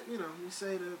something that, you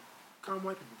say to calm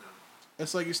white people down.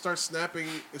 It's like you start snapping.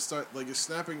 You're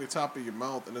snapping the top of your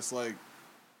mouth, and it's like,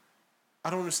 I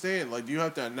don't understand. Like, do you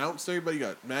have to announce to everybody you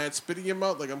got mad spit in your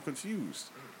mouth? Like, I'm confused.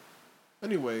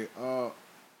 Anyway,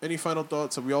 any final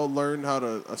thoughts? Have we all learned how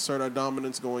to assert our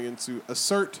dominance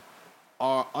assert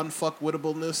our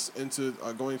unfuckwitableness into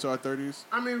going into our 30s?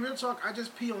 I mean, real talk, I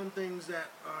just pee on things that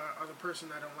are the person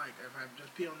I don't like. If I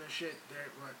just pee on this shit,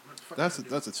 what the fuck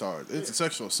That's a charge. It's a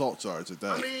sexual assault charge at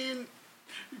that. I mean,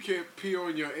 You can't pee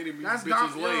on your enemy That's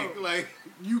bitch's not- leg. yo. Like,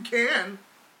 you can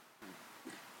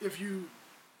if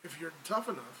you're tough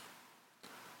enough.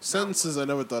 Sentences I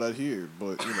never thought I'd hear,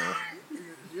 but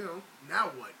Now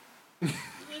what?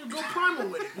 Go primal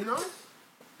with it,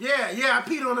 Yeah, I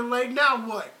peed on her leg. Now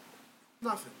what?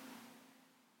 Nothing.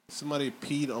 somebody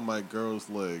peed on my girl's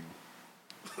leg.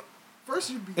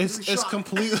 First you'd be It's really shocked.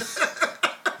 completely.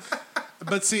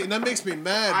 But see, and that makes me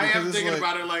mad. I because am it's thinking like,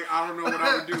 about it like, I don't know what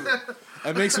I would do.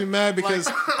 It makes me mad because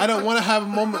I don't want to have a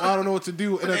moment where I don't know what to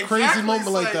do in a crazy Exactly, moment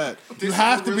it's like that. this You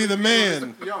have nigga to be really the peed on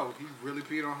man. his- Yo, he really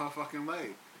peed on her fucking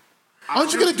leg.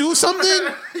 Aren't you gonna do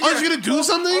something? Aren't you gonna do All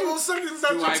something? those seconds that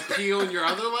Do you I pee on your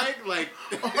other leg? Like,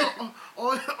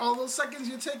 all those seconds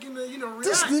you're taking to, react.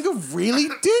 This nigga really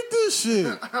did this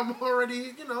shit. I'm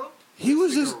already, He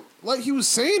was just like he was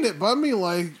saying it, but I mean,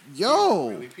 like, yo,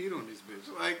 really peed on this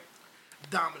bitch. Like,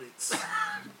 dominance.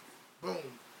 Boom.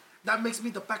 That makes me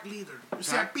the pack leader. You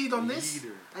see, I Pack peed on this.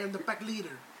 leader. I am the pack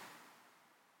leader.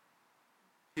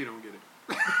 he don't get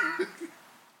it.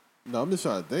 no, I'm just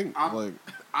trying to think.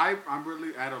 I'm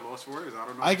really at a loss for words. I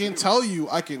don't know. I can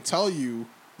tell you,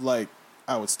 like,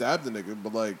 I would stab the nigga,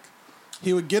 but like,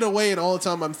 he would get away, and all the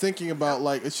time I'm thinking about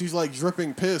like, she's like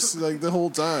dripping piss like the whole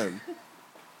time.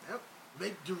 Yep.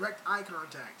 Make direct eye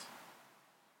contact.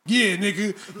 Yeah,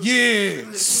 nigga. Yeah.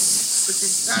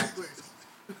 Exactly.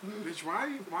 Bitch, why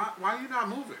you not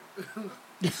moving?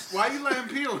 Why you letting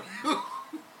pee on you?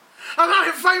 I'm out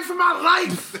here fighting for my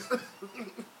life.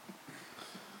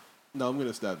 No, I'm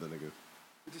gonna stab the nigga.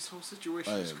 This whole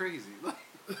situation I is am. crazy. Like,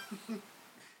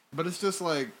 But it's just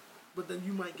like But then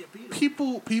you might get peed on.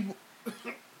 people.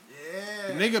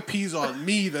 Yeah. Nigga pees on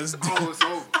me. That's oh, it's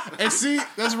over. and see,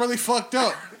 that's really fucked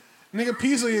up. Nigga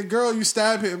pees on your girl, you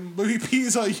stab him, but he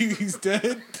pees on you, he's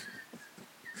dead.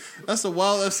 That's the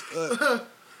wildest.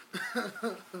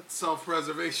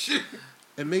 Self-preservation.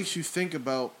 It makes you think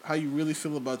about how you really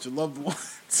feel about your loved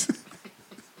ones.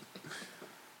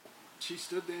 She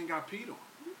stood there and got peed on.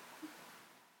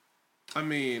 I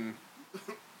mean,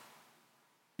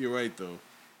 you're right though.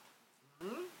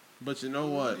 But you know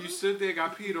what? You stood there,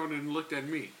 got peed on, and looked at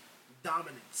me.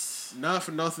 Dominance. Not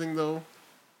for nothing though.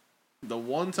 The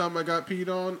one time I got peed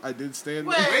on, I did stand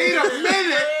there. Wait a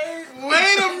minute.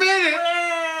 Wait a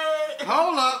minute.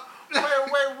 Hold up.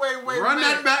 Wait. Run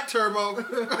that back, Turbo.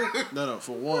 No.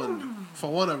 For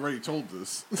one, I've already told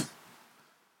this.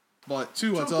 But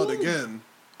two, I tell it again.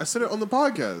 I said it on the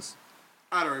podcast.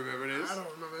 I don't remember this. I don't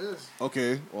remember this.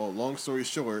 Okay, well, long story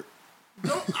short.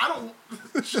 I don't.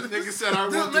 Nigga said I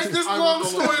wrote Make this long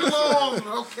story long,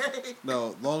 okay?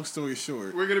 No, long story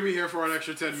short. We're gonna be here for an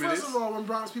extra 10 minutes. First of all, when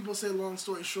Bronx people say long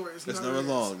story short, it's It's never never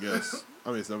long, yes. I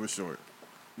mean, it's never short.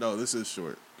 No, this is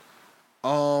short.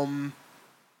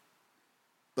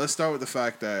 Let's start with the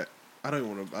fact that I don't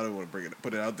want to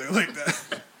put it out there like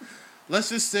that. Let's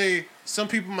just say some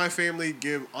people in my family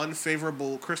give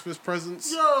unfavorable Christmas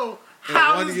presents. Yo, In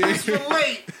how one does year. this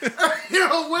relate?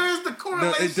 Yo, where's the No,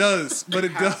 correlation? it does, but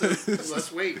it does.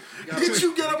 Let's wait. Did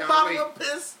you get a bottle of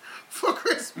piss for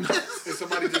Christmas? And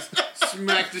somebody just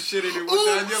smacked the shit in it with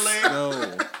down your leg.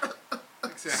 No,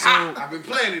 Said, ha, I've been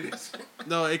planning this.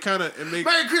 no, it makes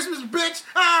Merry Christmas, bitch!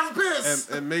 I'm pissed.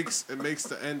 and it makes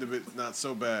the end of it not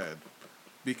so bad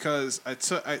because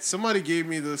somebody gave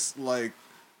me this like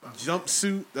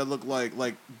jumpsuit that looked like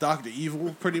Dr.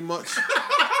 Evil pretty much.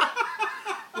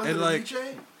 Was and it like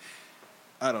DJ?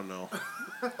 I don't know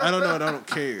and I don't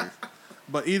care,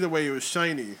 but either way it was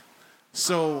shiny,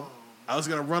 so I was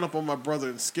gonna run up on my brother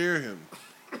and scare him,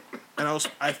 and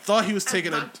I thought he was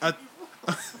taking a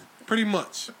pretty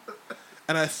much,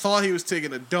 and I thought he was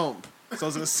taking a dump, so I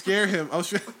was gonna scare him. I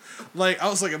was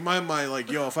like in my mind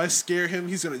like, yo, if I scare him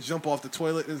he's gonna jump off the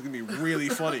toilet and it's gonna be really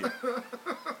funny.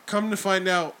 Come to find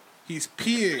out he's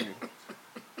peeing,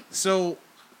 so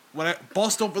when I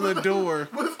bust open the door,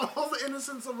 With all the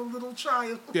innocence of a little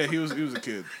child. yeah, he was a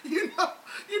kid. You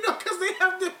know, because they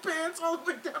have their pants all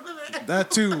the way down to their ass.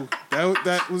 That too.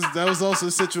 That was also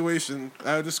a situation.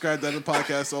 I would describe that in the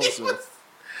podcast also.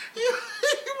 He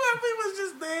was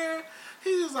just there.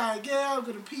 He was like, yeah, I'm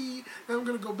gonna pee, then I'm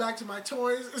gonna go back to my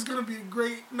toys. It's gonna be a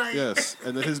great night. Yes,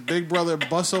 and then his big brother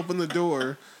busts open the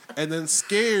door, and then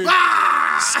scared,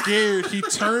 he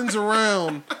turns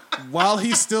around while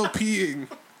he's still peeing,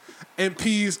 and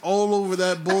pees all over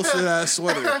that bullshit ass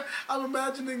sweater. I'm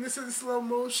imagining this in slow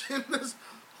motion. This.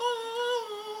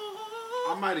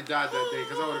 I might have died that day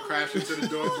because I would have crashed into the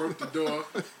door, broke the door,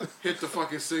 hit the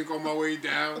fucking sink on my way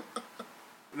down.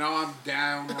 Now I'm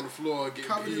down on the floor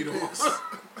getting peed on.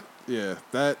 Yeah,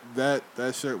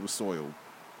 that shirt was soiled.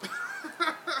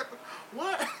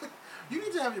 What? You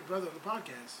need to have your brother on the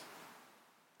podcast.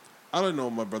 I don't know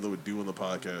what my brother would do on the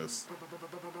podcast.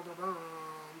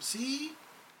 See?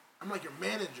 I'm like your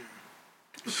manager.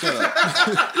 Shut up.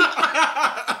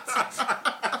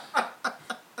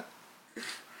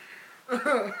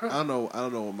 I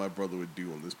don't know what my brother would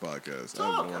do on this podcast.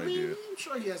 I have no idea. I'm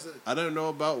sure he has a... I don't know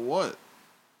about what.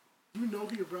 You know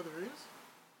who your brother is?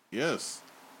 Yes.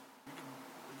 You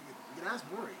can ask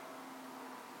Maury.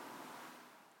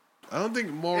 I don't think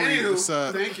Maury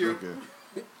decided. Thank you. Okay.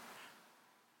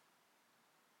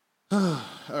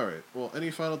 All right. Well,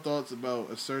 any final thoughts about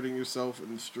asserting yourself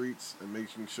in the streets and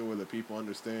making sure that people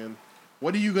understand?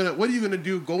 What are you gonna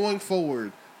do going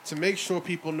forward to make sure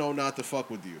people know not to fuck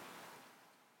with you?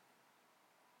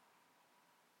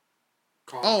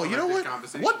 Oh, you know what?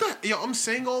 What the? Yo, I'm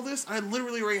saying all this. I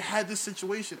literally already had this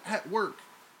situation at work.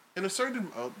 In a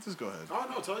certain... Oh, just go ahead. Oh,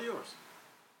 no, tell yours.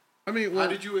 I mean, well... How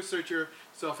did you assert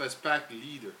yourself as pack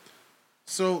leader?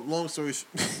 So, long story...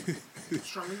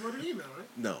 Strongly worded email, right?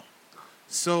 No.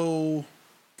 So...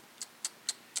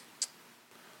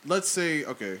 Let's say...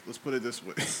 Okay, let's put it this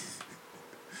way.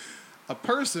 A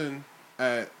person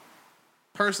at...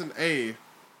 Person A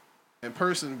and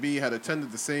person B had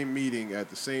attended the same meeting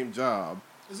at the same job.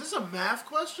 Is this a math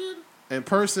question? And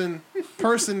person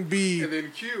B and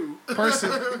then Q.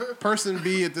 Person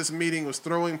B at this meeting was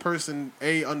throwing person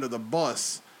A under the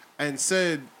bus and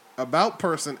said about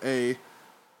person A,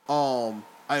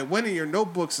 I went in your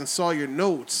notebooks and saw your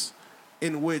notes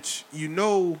in which you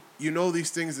know these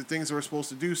things, the things we're supposed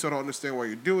to do, so I don't understand why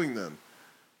you're doing them.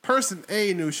 Person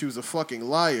A knew she was a fucking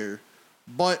liar,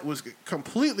 but was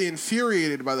completely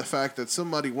infuriated by the fact that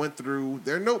somebody went through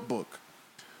their notebook.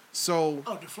 So...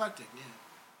 Oh, deflecting, yeah.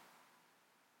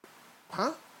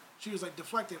 Huh? She was like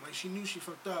deflecting, like she knew she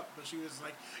fucked up, but she was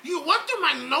like, "You went through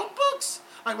my notebooks?"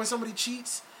 Like when somebody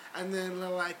cheats, and then they're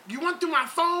like, "You went through my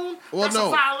phone? Well, That's no.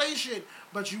 a violation."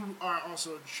 But you are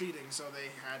also cheating, so they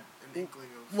had an inkling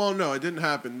of... Well, no, it didn't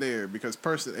happen there because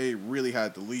person A really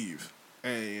had to leave.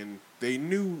 And they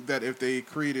knew that if they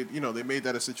created, they made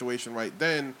that a situation right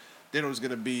then they're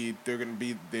going to be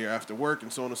there after work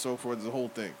and so on and so forth, the whole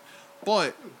thing.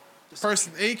 But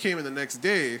person A came in the next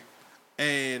day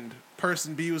and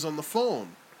person B was on the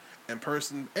phone. And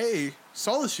person A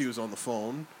saw that she was on the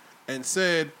phone and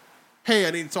said, "Hey,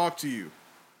 I need to talk to you."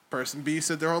 Person B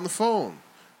said they're on the phone.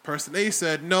 Person A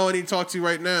said, "No, I need to talk to you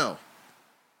right now."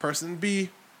 Person B,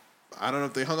 I don't know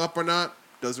if they hung up or not,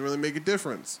 doesn't really make a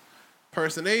difference.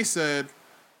 Person A said,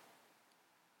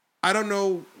 I don't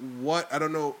know.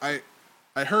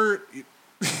 I heard.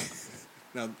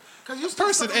 Now, because you're still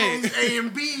person A. A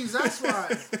and B's. That's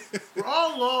why we're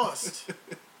all lost.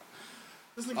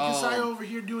 This nigga Kasai over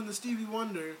here doing the Stevie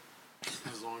Wonder.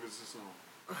 As long as it's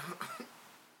on.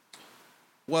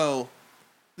 Well,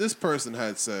 this person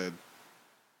had said,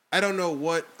 I don't know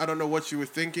what you were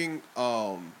thinking.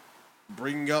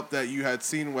 Bringing up that you had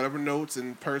seen whatever notes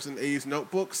in person A's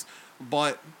notebooks.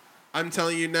 But I'm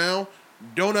telling you now,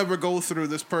 don't ever go through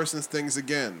this person's things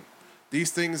again. These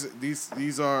things,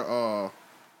 these are,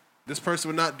 this person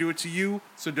would not do it to you,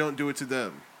 so don't do it to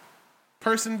them.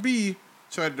 Person B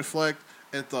tried to deflect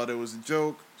and thought it was a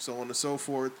joke, so on and so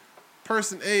forth.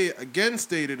 Person A again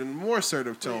stated in a more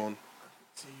assertive tone.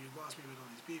 See, you lost me with all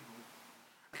these people.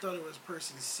 I thought it was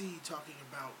person C talking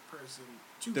about person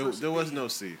two. There was no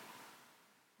C.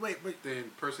 Wait.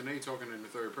 Then person A talking in the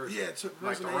third person. Yeah,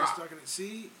 person A is talking to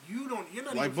C. You're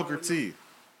not like even Booker T.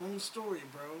 Your own story,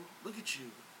 bro. Look at you.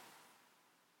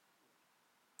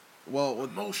 Well,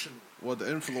 emotional. What the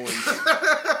influence?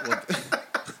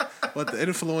 what the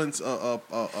influence of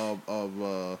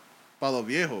Palo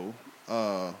Viejo?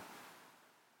 I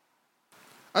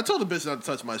told the bitch not to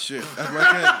touch my shit. Let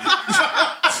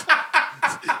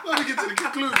me get to the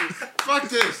conclusion. Fuck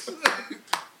this.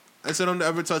 I said don't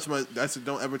ever touch my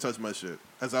shit.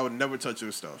 As I would never touch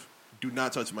your stuff. Do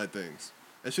not touch my things.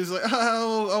 And she's like,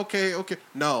 oh, okay.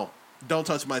 No, don't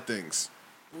touch my things.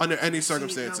 Under any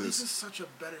circumstances. Now this is such a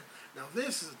better... Now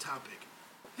this is a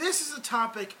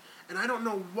topic. And I don't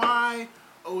know why,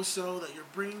 Oso, that you're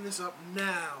bringing this up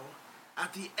now,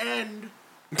 at the end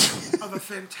of a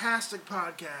fantastic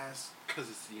podcast. Because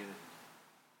it's the end.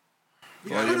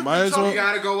 Well, you might as well. You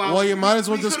gotta go out. Well, you might as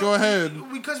well just go ahead.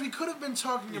 Because we could have been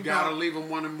talking about. You gotta leave them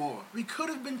wanting more. We could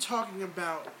have been talking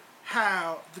about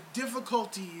how the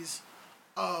difficulties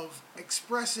of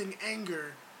expressing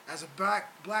anger as a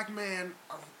black man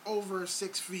of over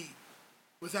 6 feet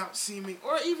without seeming,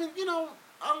 or even,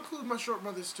 I'll include my short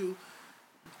brothers too,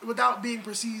 without being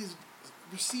perceived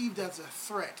as a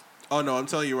threat. Oh no, I'm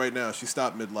telling you right now, she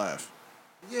stopped mid-laugh.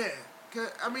 Yeah.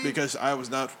 I mean, because I was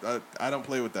not, I don't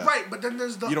play with that. Right, but then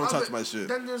there's the you don't other, touch my shit.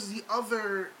 Then there's the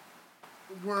other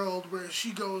world where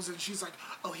she goes and she's like,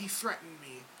 "Oh, he threatened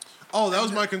me." Oh, that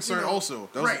was my concern also.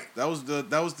 That was the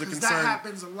concern. That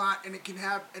happens a lot, and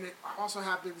it also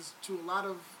happens to a lot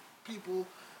of people,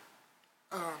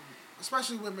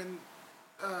 especially women,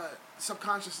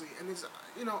 subconsciously, and it's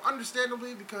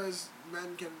understandably because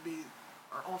men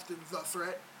are often the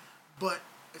threat, but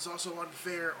it's also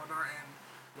unfair on our end.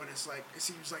 When it's like, it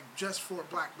seems like just for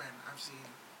black men I've seen,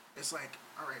 it's like,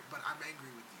 all right, but I'm angry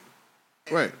with you.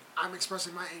 And right. I'm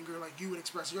expressing my anger like you would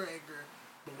express your anger,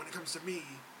 but when it comes to me,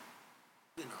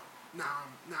 now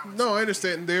it's no, I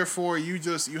understand. And therefore, you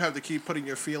have to keep putting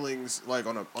your feelings like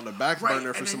on a back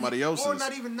burner for somebody else's. Or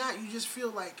not even that. You just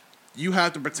feel like you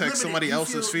have to protect somebody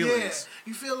else's feelings. Yeah,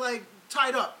 you feel like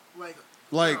tied up, like.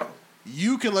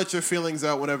 You can let your feelings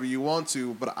out whenever you want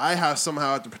to, but I have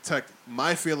to protect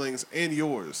my feelings and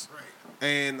yours. Right.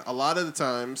 And a lot of the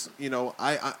times,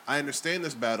 I understand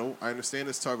this battle. I understand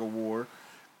this tug of war.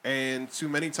 And too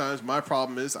many times, my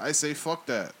problem is I say, fuck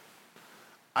that.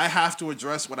 I have to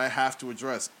address what I have to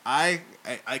address. I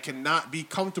cannot be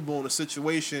comfortable in a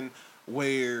situation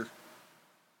where...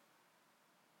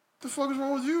 The fuck is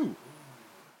wrong with you?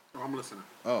 Oh, I'm listening.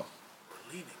 Oh.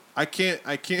 I can't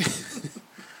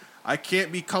I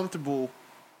can't be comfortable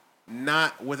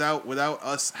without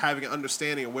us having an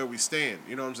understanding of where we stand.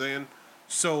 You know what I'm saying?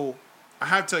 So I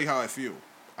have to tell you how I feel.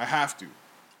 I have to.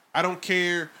 I don't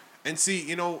care. And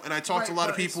see, and I talk to a lot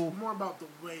of people. It's more about the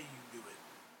way you do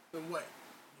it than what.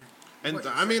 And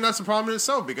I mean, that's the problem in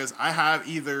itself because I have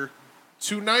either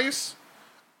too nice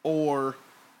or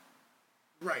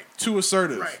too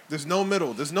assertive. Right. There's no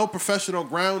middle. There's no professional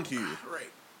ground here. Right.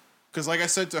 Because like I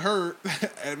said to her,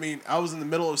 I mean, I was in the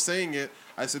middle of saying it.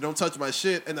 I said, don't touch my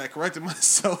shit. And I corrected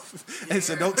myself and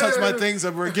said, don't touch my things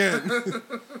ever again.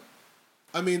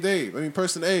 I mean, Dave. I mean,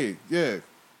 person A. Yeah.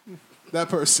 That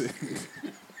person.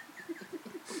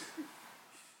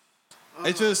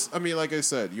 It's just, I mean, like I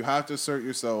said, you have to assert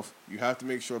yourself. You have to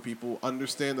make sure people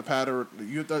understand the pattern.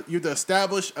 You have to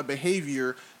establish a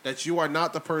behavior that you are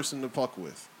not the person to fuck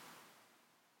with.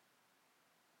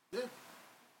 Yeah.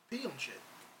 Pee on shit.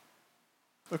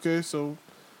 Okay, so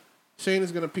Shane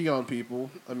is going to pee on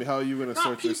people. I mean, how are you going to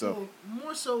assert yourself?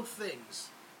 More so things.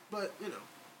 But,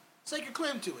 stake a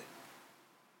claim to it.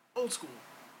 Old school.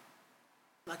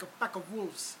 Like a pack of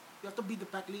wolves. You have to be the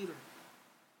pack leader.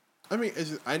 I mean, it's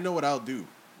just, I know what I'll do.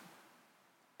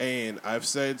 And I've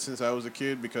said since I was a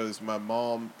kid, because my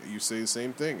mom used to say the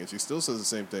same thing, and she still says the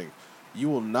same thing. You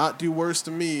will not do worse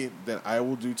to me than I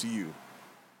will do to you.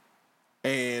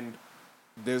 And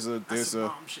there's a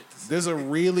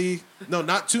really no,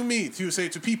 not to me, to say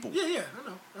to people. Yeah, I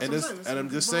know. And I'm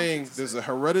just saying there's a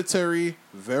hereditary,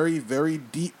 very, very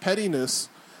deep pettiness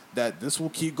that this will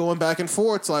keep going back and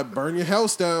forth till I burn your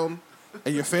house down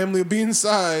and your family will be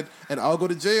inside and I'll go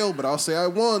to jail, but I'll say I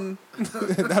won and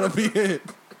that'll be it.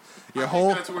 I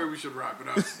think that's where we should wrap it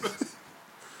up.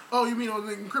 Oh, you mean on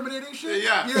the incriminating shit?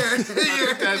 Yeah.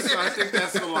 I think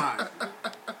that's the line.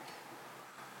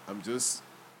 I'm just...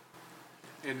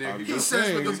 And then he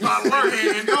says with the bottle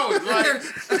in hand.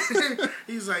 Like,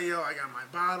 he's like, yo, I got my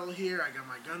bottle here, I got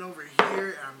my gun over here,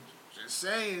 and I'm just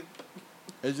saying.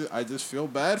 I just feel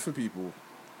bad for people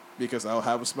because I'll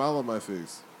have a smile on my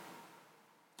face.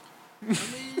 I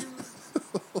mean,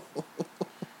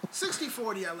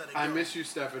 60-40, I let it go. I miss you,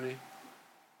 Stephanie.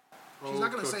 She's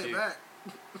not going to say it back.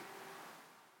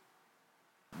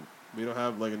 We don't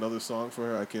have like another song for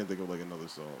her? I can't think of like another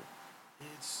song.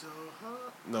 It's so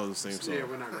hot. No, the same song. Yeah,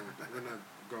 we're not going down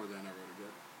that road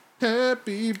again.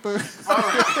 Happy birthday. All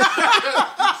right.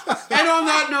 And on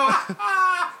that note,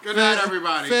 good night,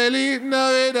 everybody. Feliz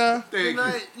Navidad. Good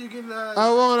night. You can.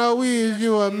 I wanna wish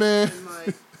you a man. And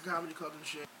like comedy clubs and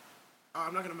shit.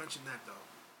 I'm not gonna mention that though.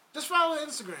 Just follow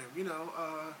Instagram.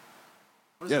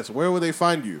 Yes. Where will they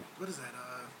find you? What is that?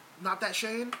 Not that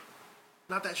Shane.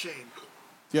 Not that Shane.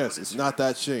 Yes, it's not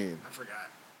that Shane. I forgot.